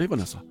helst för dig,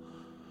 Vanessa.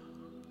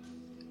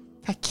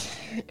 Tack.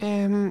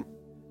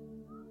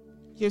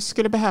 Jag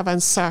skulle behöva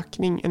en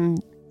sökning,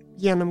 en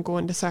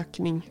genomgående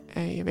sökning.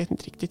 Jag vet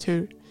inte riktigt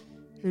hur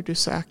du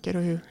söker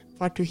och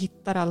vart du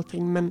hittar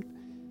allting, men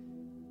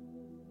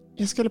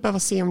jag skulle behöva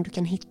se om du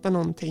kan hitta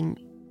någonting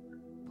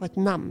på ett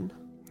namn.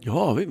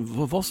 Ja,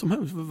 vad som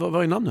helst.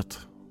 Vad är namnet?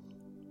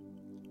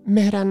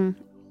 Mehran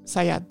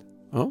Sayad.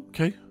 Ja,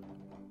 okej.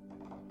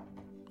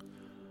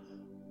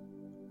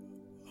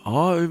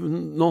 Ja,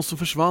 någon som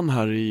försvann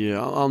här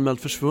anmäld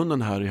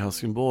försvunnen här i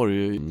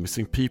Helsingborg.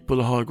 Missing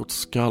People har gått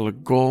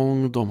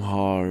skallgång. De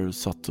har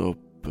satt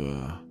upp...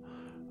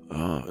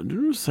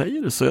 du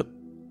säger det så jag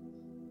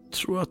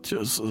tror att...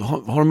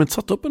 Har de inte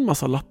satt upp en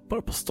massa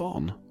lappar på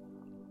stan?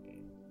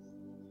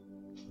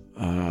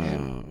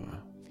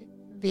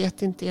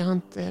 Vet inte, jag har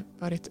inte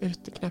varit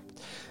ute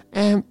knappt.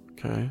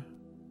 Okej.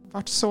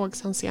 Vart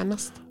sågs han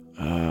senast?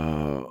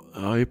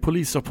 I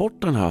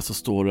polisrapporten här så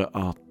står det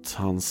att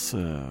hans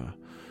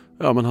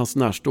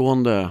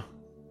närstående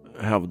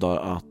hävdar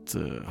att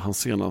han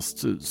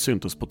senast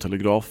syntes på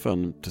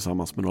Telegrafen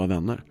tillsammans med några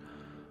vänner.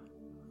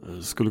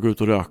 Skulle gå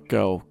ut och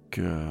röka och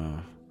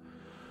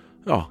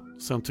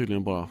sen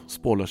tydligen bara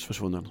spårlöst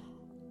försvunnen.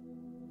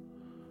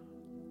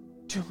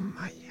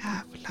 Dumma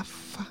jävla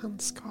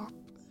fanskap.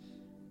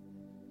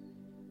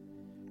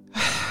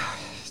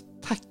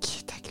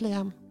 Tack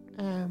Liam.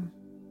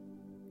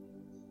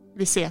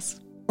 Vi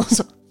ses. Och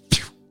så.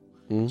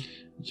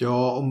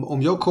 Ja,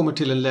 om jag kommer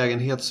till en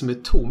lägenhet som är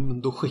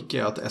tom, då skickar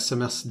jag ett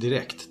sms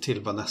direkt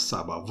till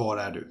Vanessa. Bara, var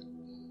är du?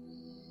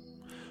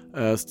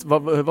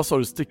 Vad sa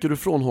du? Sticker du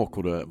från HK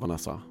då,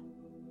 Vanessa?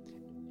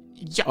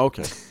 Ja.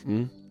 Okej.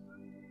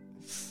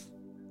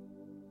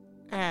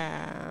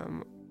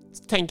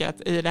 Tänker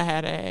att i det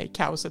här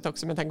kaoset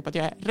också, med tanke på att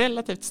jag är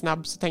relativt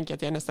snabb, så tänker jag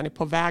att jag nästan är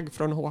på väg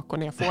från HK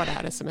när jag får det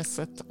här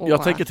smset. Och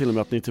jag tänker till och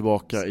med att ni är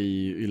tillbaka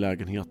i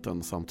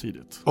lägenheten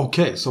samtidigt.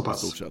 Okej, så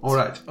pass. All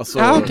right.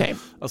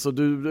 Alltså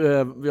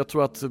jag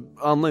tror att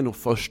Anna är nog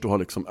först och har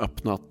liksom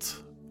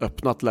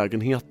öppnat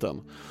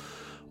lägenheten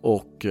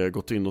och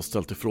gått in och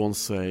ställt ifrån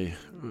sig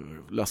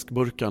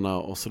läskburkarna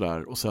och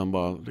sådär, och sen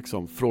bara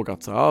liksom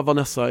frågat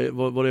Vanessa,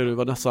 var är du,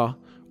 Vanessa?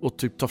 Och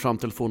typ ta fram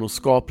telefonen och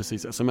ska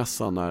precis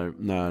smsa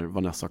när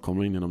Vanessa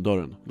kommer in genom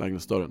dörren,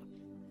 lägenhetsdörren.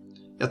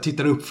 Jag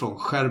tittar upp från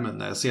skärmen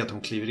när jag ser att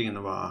hon kliver in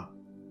och bara...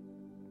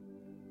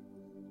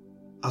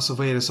 Alltså,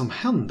 vad är det som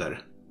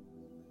händer?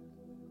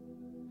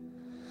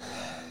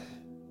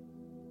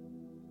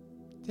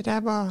 Det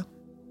där var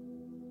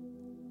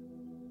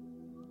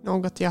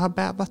något jag har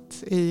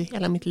bävat i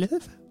hela mitt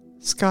liv.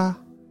 Ska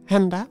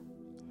hända.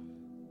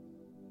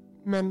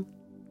 Men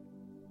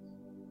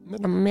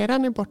om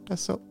Mehran är borta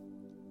så...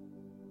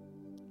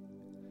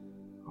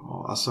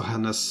 Ja, alltså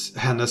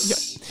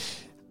hennes...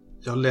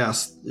 Jag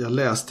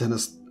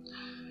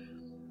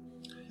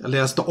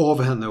läste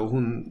av henne och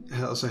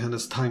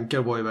hennes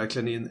tankar var ju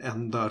verkligen i en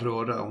enda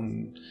röra.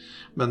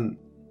 Men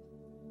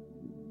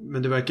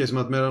det verkar som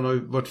att Mehran har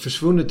varit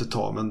försvunnit ett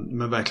tag,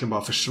 men verkligen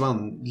bara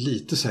försvann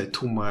lite så här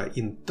tomma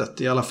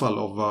intet. I alla fall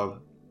av vad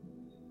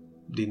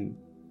din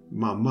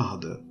mamma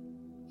hade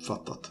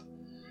fattat.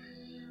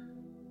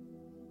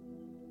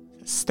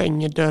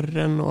 Stänger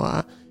dörren och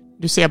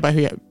du ser bara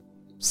hur jag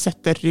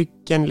sätter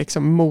ryggen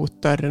liksom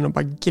mot dörren och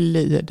bara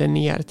glider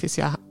ner tills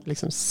jag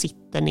liksom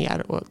sitter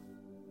ner och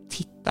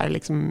tittar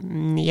liksom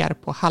ner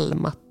på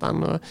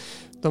hallmattan och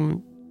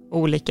de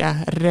olika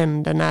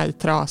ränderna i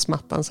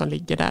trasmattan som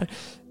ligger där,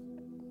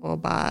 och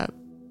bara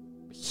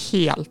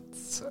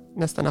helt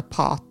nästan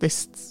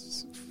apatiskt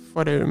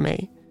får ur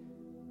mig: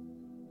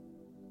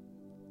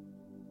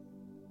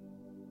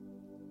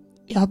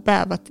 jag har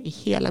bävat i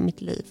hela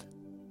mitt liv.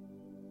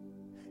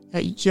 Jag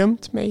har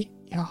gömt mig,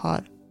 jag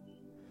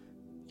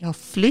har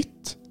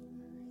flytt,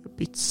 jag har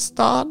bytt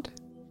stad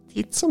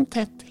titt som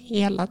tätt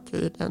hela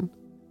tiden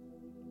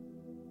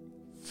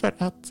för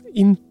att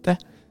inte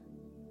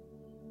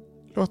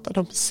låta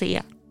dem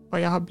se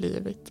vad jag har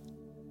blivit.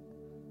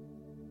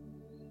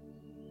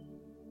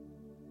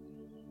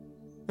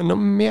 Men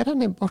om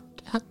Mehran är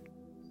borta,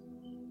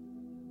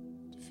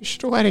 du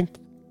förstår inte.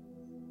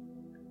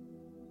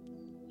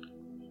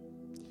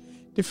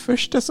 Det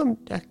första som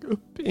dök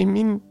upp i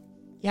min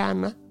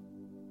hjärna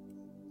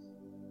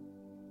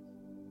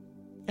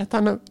är att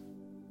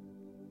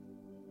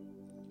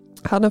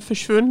han har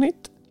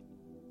försvunnit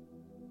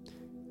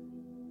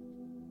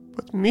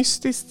på ett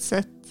mystiskt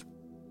sätt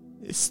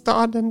i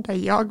staden där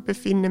jag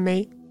befinner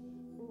mig,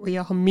 och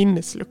jag har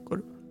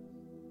minnesluckor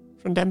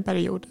från den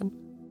perioden.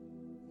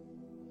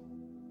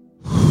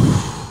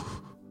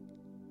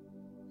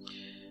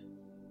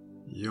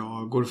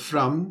 Jag går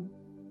fram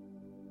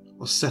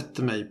och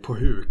sätter mig på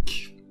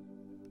huk,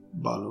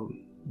 bara någon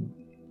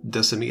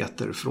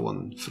decimeter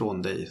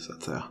från dig så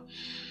att säga,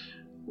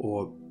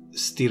 och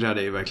stirrar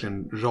dig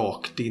verkligen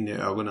rakt in i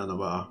ögonen och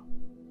bara: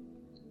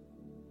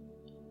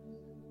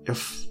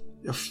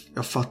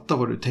 jag fattar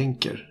vad du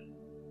tänker.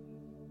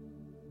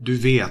 du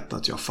vet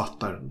att jag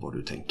fattar vad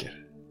du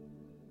tänker.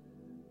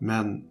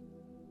 Men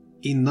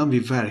innan vi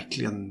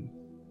verkligen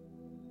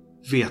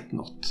vet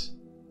något,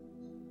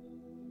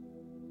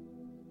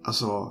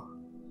 alltså,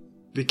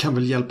 vi kan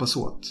väl hjälpas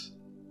åt.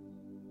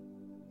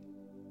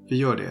 Vi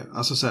gör det.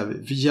 Alltså så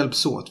här, vi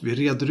hjälps åt. Vi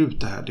reder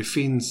ut det här. Det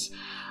finns,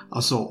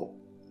 alltså,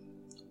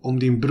 om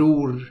din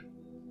bror,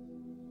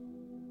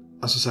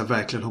 alltså så här,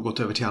 verkligen har gått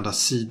över till andra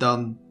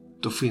sidan,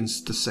 då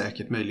finns det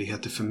säkert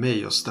möjligheter för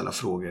mig att ställa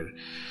frågor.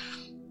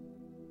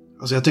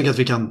 Alltså jag tänker att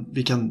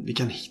vi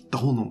kan hitta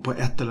honom på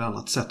ett eller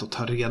annat sätt och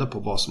ta reda på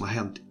vad som har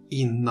hänt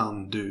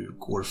innan du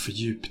går för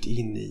djupt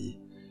in i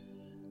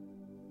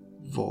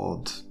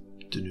vad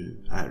du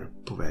nu är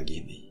på väg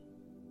in i.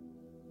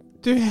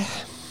 Du...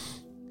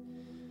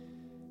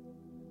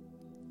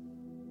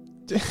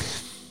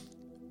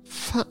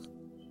 Fan.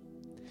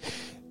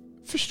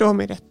 Förstå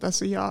mig rätt,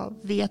 alltså jag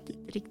vet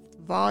inte riktigt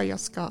vad jag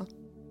ska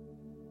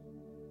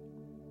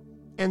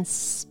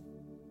ens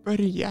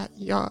börja.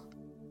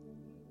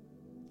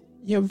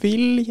 Jag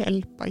vill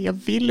hjälpa, jag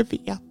vill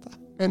veta,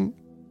 men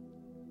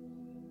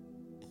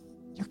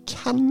jag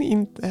kan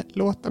inte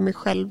låta mig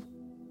själv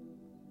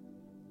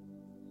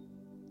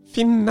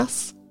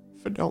finnas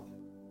för dem.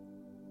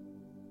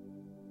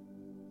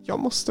 Jag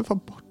måste vara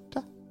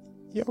borta.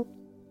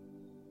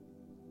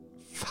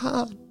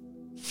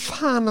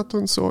 Fan att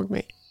hon såg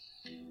mig.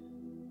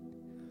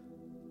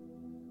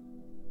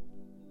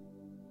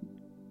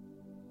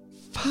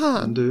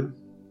 Fan. Du,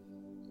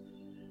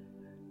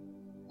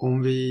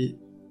 om vi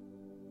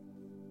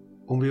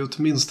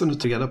åtminstone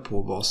tar reda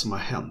på vad som har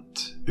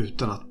hänt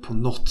utan att på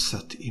något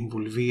sätt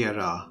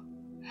involvera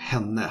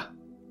henne,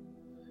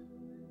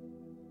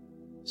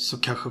 så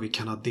kanske vi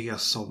kan ha det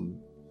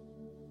som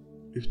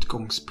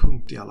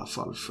utgångspunkt i alla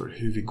fall för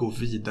hur vi går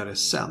vidare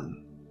sen.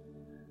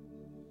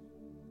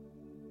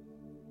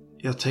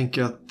 Jag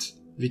tänker att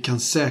vi kan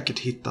säkert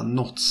hitta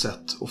något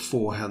sätt att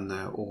få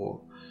henne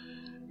att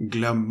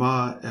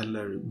glömma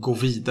eller gå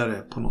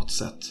vidare på något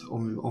sätt,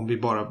 om vi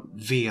bara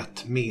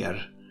vet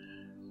mer.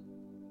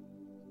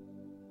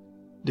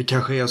 Det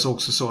kanske är så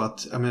också så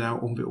att, jag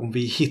menar, om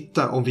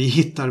vi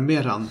hittar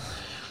Meran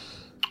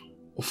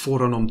och får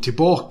honom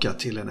tillbaka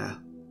till henne,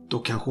 då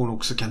kanske hon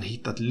också kan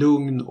hitta ett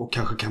lugn och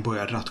kanske kan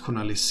börja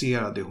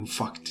rationalisera det hon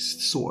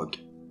faktiskt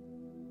såg.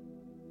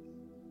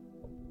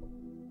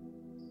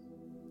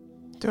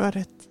 Du har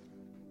rätt.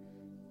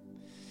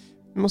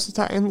 Vi måste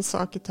ta en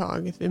sak i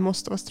taget. Vi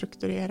måste vara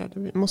strukturerade.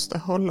 Vi måste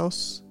hålla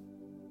oss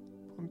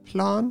på en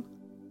plan.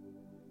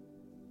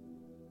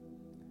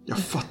 Jag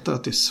fattar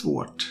att det är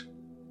svårt.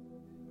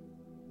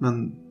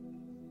 Men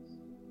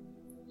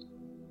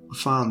vad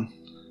fan.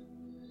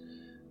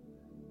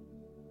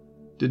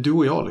 Det är du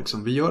och jag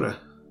liksom. Vi gör det.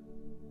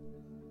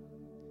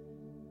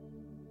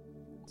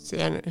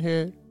 Ser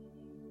hur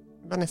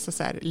Vanessa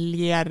så här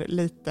ler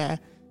lite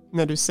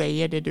när du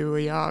säger det, du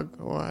och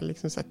jag, och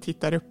liksom så här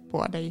tittar upp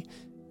på dig.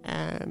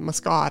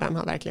 Mascaran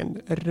har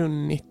verkligen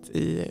runnit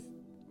i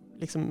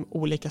liksom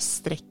olika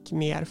streck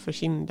ner för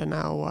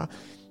kinderna, och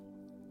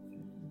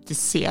det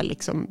ser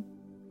liksom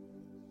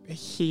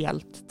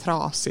helt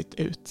trasigt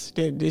ut.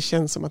 Det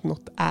känns som att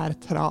något är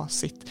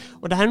trasigt.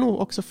 Och det här är nog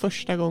också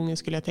första gången,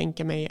 skulle jag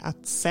tänka mig,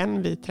 att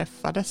sen vi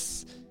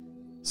träffades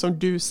som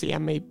du ser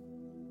mig,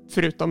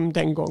 förutom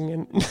den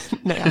gången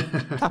när jag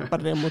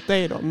tappade det mot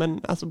dig då, men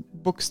alltså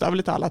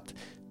bokstavligt talat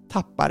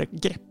tappar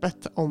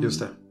greppet om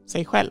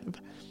sig själv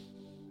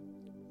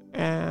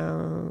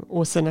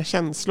och sina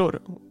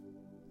känslor.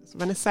 Så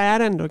Vanessa är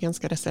ändå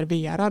ganska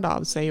reserverad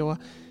av sig och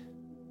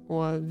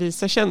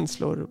visar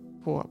känslor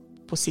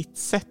på sitt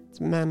sätt,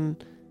 men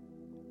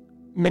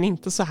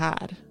inte så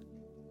här.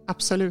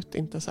 Absolut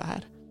inte så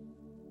här.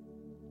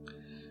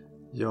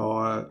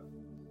 Jag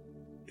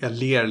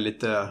ler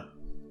lite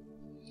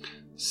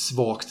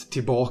svagt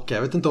tillbaka.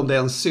 Jag vet inte om det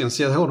ens syns.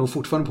 Jag har nog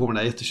fortfarande på mig den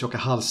här jättetjocka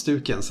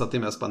halsduken, så att det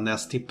är mest bara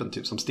nästippen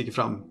typ som sticker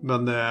fram.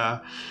 Men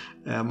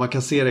man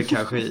kan se det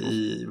kanske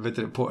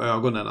på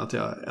ögonen att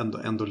jag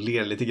ändå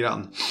ler lite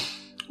grann.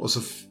 Och så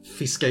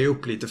fiskar jag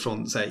upp lite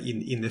från så här,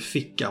 in i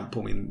fickan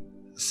på min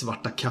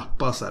svarta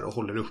kappa så här, och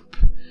håller upp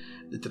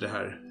lite det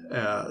här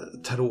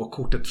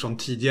tarotkortet från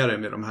tidigare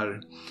med de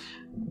här,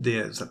 det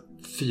är så här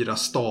 4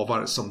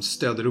 stavar som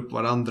stöder upp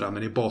varandra,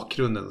 men i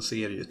bakgrunden så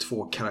är det ju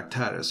 2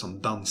 karaktärer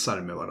som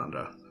dansar med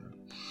varandra.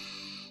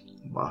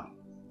 Bara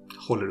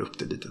håller upp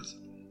det lite.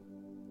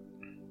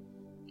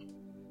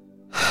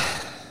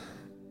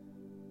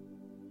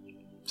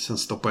 Sen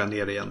stoppar jag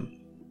ner det igen.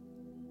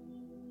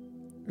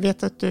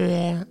 Vet att du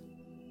är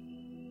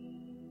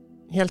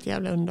helt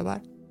jävla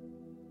underbar.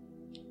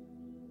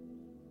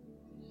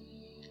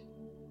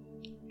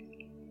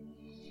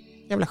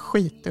 Jävla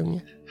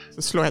skitunge.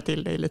 Så slår jag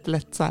till dig lite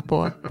lätt så här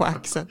på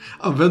axeln.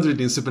 Använder du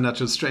din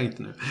supernatural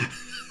strength nu?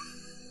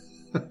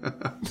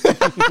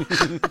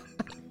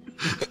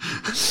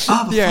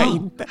 Det gör jag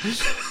inte.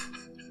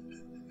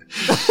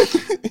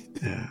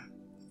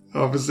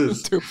 Ja,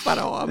 precis. Tuffar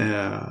av.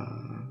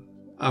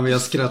 Ja, men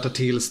jag skrattar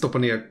till, stoppar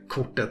ner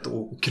kortet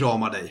och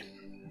kramar dig.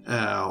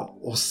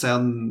 Och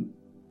sen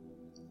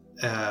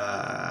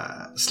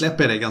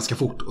släpper jag det ganska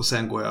fort och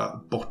sen går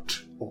jag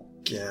bort och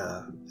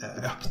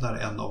öppnar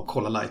en av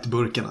Cola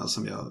Light-burkarna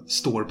som jag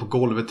står på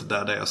golvet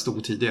där jag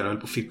stod tidigare och höll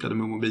på och fipplade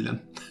med mobilen.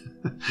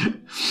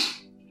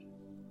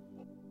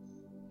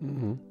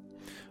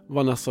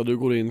 Vanessa, du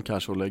går in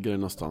kanske och lägger dig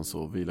någonstans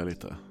och vilar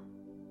lite.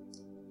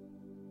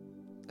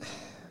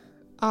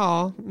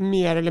 Ja,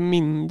 mer eller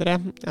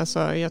mindre. Alltså,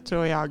 jag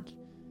tror jag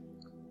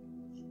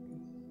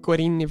går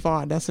in i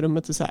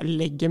vardagsrummet och så här,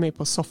 lägger mig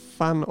på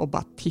soffan och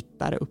bara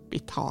tittar upp i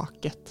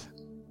taket.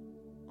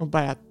 Och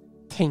börjar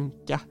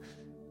tänka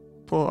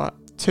på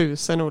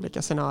 1000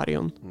 olika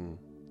scenarion.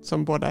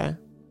 Som både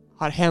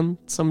har hänt,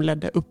 som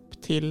ledde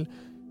upp till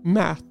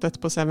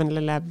mötet på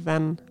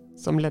 7-Eleven,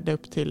 som ledde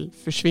upp till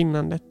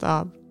försvinnandet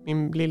av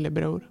min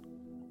lillebror.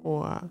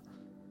 Och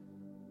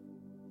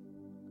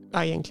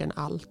ja, egentligen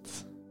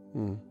allt.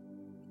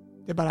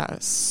 Det bara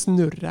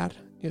snurrar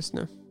just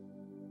nu.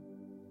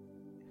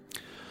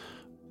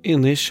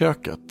 Inne i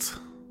köket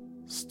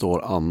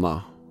står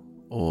Anna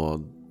och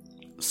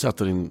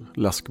sätter in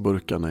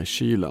läskburkarna i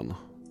kylen.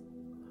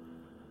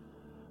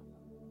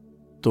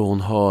 Då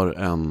hon hör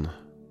en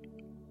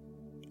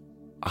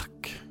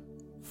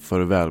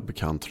för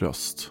välbekant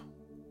röst.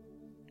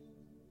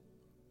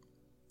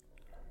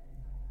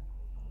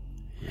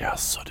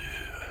 Jaså du.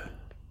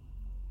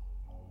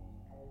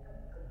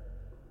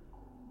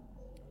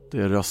 Det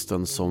är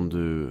rösten som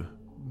du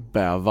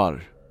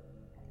bävar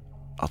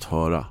att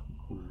höra.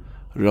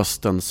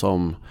 Rösten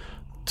som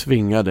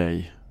tvingar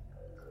dig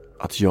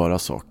att göra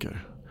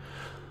saker.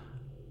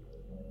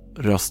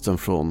 Rösten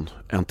från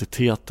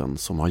entiteten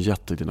som har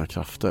gett dig dina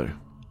krafter.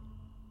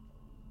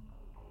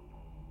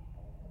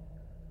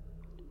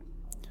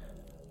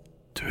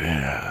 Du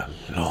är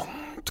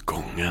långt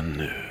gången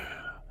nu.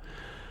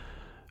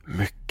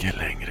 Mycket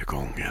längre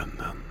gången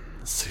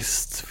än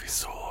sist vi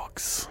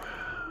sågs.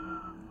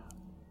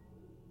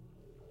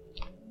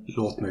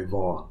 Låt mig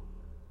vara.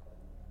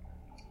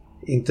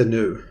 Inte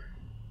nu.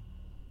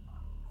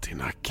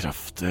 Dina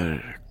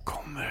krafter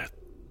kommer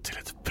till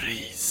ett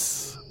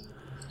pris.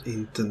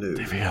 Inte nu.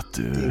 Det vet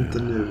du.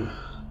 Inte nu.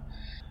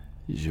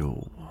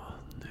 Jo,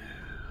 nu.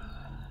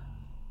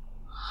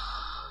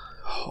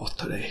 Jag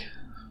hatar dig.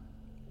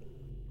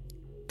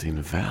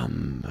 Din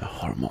vän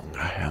har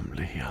många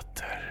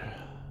hemligheter.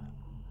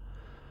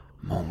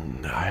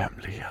 Många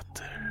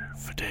hemligheter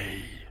för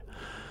dig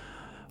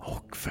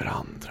och för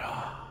andra.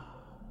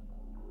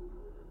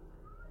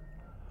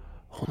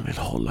 Hon vill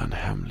hålla en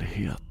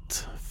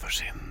hemlighet för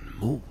sin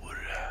mor.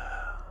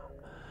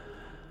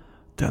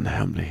 Den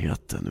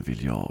hemligheten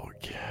vill jag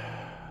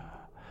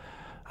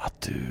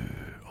att du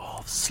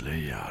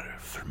avslöjar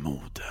för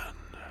modern.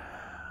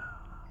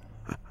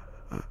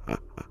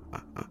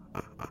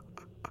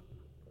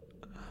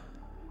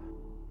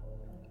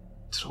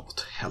 Dra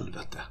åt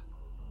helvete.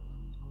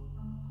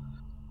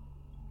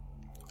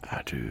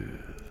 Är du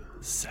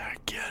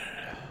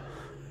säker?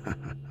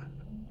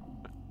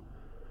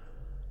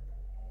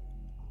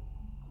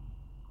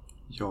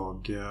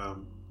 Jag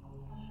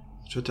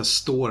tror att jag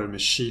står med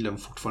kylen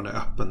fortfarande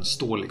öppen.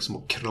 Står liksom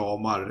och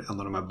kramar en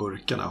av de här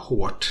burkarna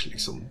hårt.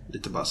 Liksom,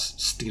 lite bara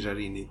stirrar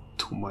in i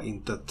tomma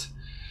intet.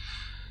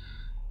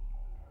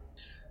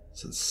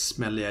 Sen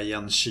smäller jag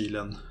igen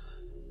kylen.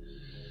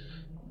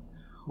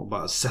 Och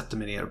bara sätter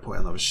mig ner på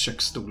en av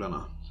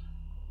köksstolarna.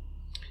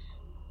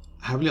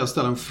 Här vill jag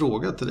ställa en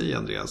fråga till dig,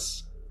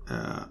 Andreas.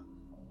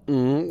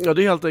 Ja,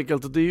 det är helt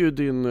enkelt. Det är ju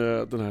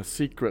den här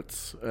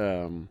Secrets.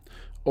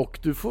 Och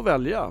du får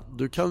välja.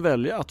 Du kan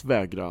välja att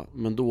vägra,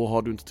 men då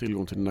har du inte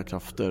tillgång till dina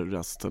krafter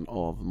resten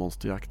av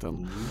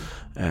monsterjakten.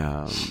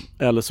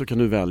 Eller så kan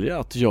du välja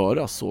att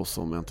göra så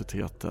som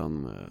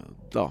entiteten,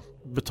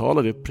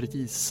 betala det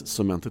pris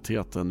som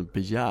entiteten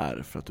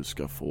begär för att du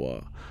ska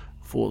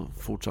få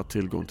fortsatt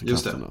tillgång till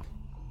krafterna.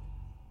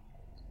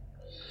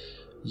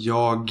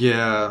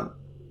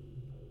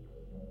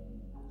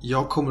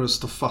 Jag kommer att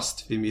stå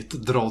fast vid mitt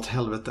dra åt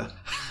helvete.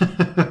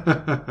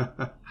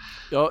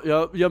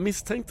 Jag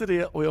misstänkte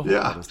det och jag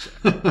hoppades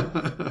det.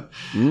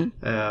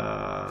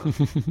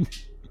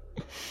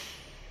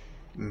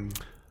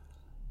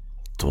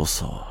 Då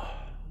så.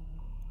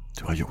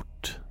 Du har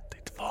gjort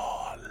ditt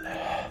val.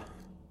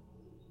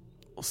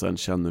 Och sen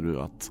känner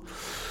du att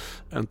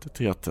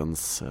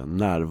entitetens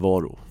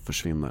närvaro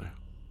försvinner.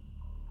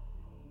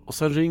 Och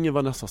sen ringer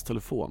Vanessas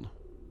telefon.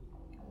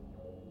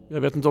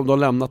 Jag vet inte om du har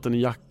lämnat den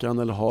i jackan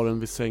eller har den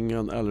vid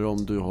sängen, eller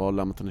om du har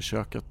lämnat den i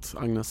köket,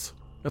 Agnes.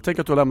 Jag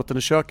tänker att du har lämnat den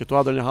i köket. Du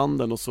hade den i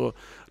handen och så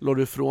lade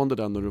du ifrån dig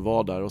den när du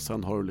var där. Och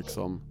sen har du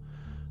liksom...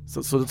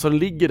 Så den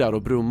ligger där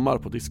och brummar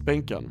på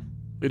diskbänken.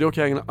 Är det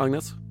okej,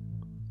 Agnes?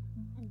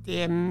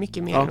 Det är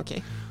mycket mer än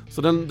okej.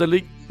 Så den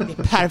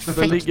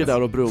ligger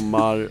där och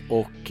brummar.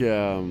 Och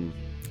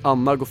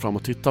Anna går fram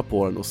och tittar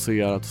på den och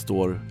ser att det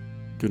står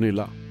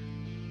Gunilla.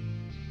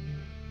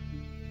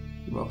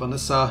 Vad,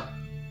 Vanessa?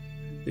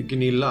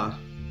 Gunilla?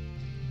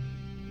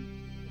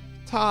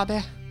 Ta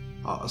det.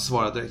 Ja,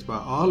 svara direkt bara.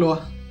 Hallå?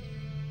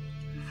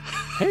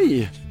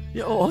 Hej!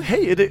 Ja,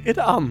 hej, är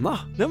det Anna?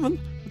 Ja, men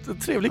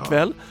trevlig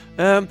kväll.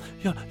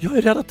 Jag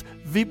är rädd att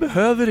vi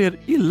behöver er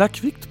illa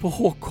kvickt på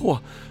HK.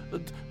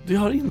 Det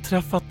har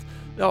inträffat.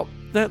 Ja,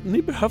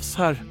 ni behövs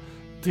här.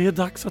 Det är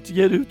dags att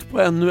ge er ut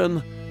på ännu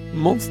en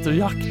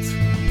monsterjakt.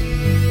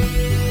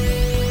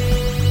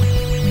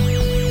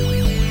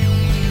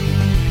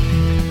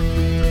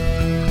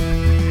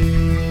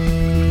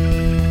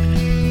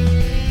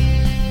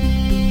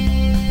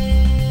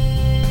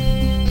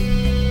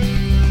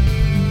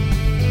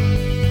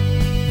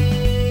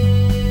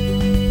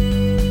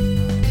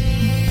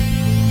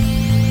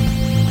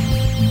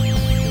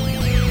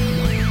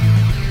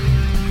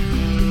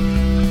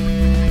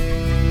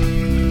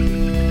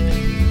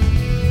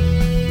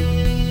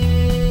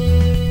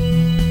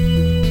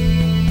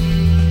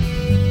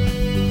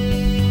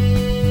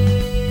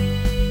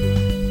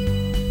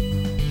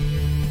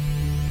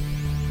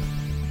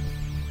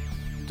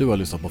 Du har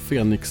lyssnat på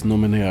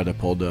Fenix-nominerade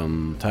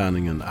podden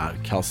Tärningen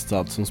är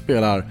kastad som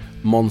spelar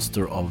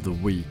Monster of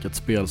the Week, ett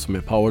spel som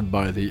är powered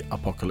by the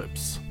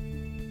Apocalypse.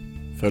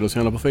 Följ oss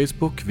gärna på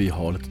Facebook, vi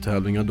har lite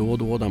tävlingar då och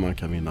då där man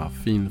kan vinna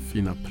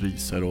fina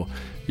priser, och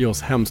ge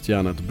oss hemskt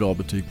gärna ett bra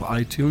betyg på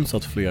iTunes så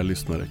att fler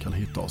lyssnare kan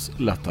hitta oss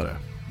lättare.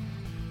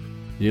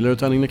 Gillar du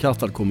Tärningen är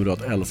kastad kommer du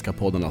att älska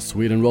poddarna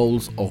Sweden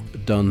Rolls och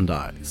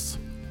Dundice.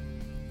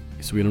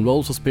 I Sweden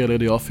Rolls så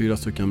spelade jag 4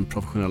 stycken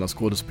professionella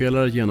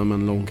skådespelare genom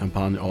en lång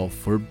kampanj av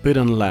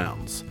Forbidden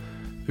Lands.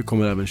 Vi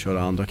kommer även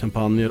köra andra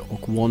kampanjer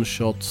och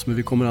one-shots, men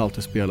vi kommer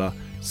alltid spela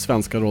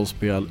svenska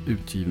rollspel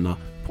utgivna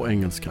på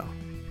engelska.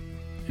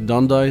 I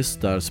Dundice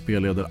där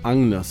spelleder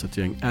Agnes ett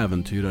gäng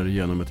äventyrare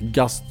genom ett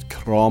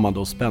gastkramande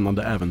och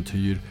spännande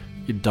äventyr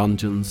i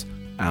Dungeons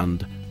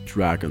and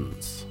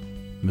Dragons.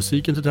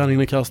 Musiken till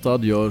Tärningen är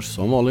kastad görs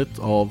som vanligt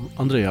av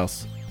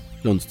Andreas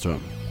Lundström.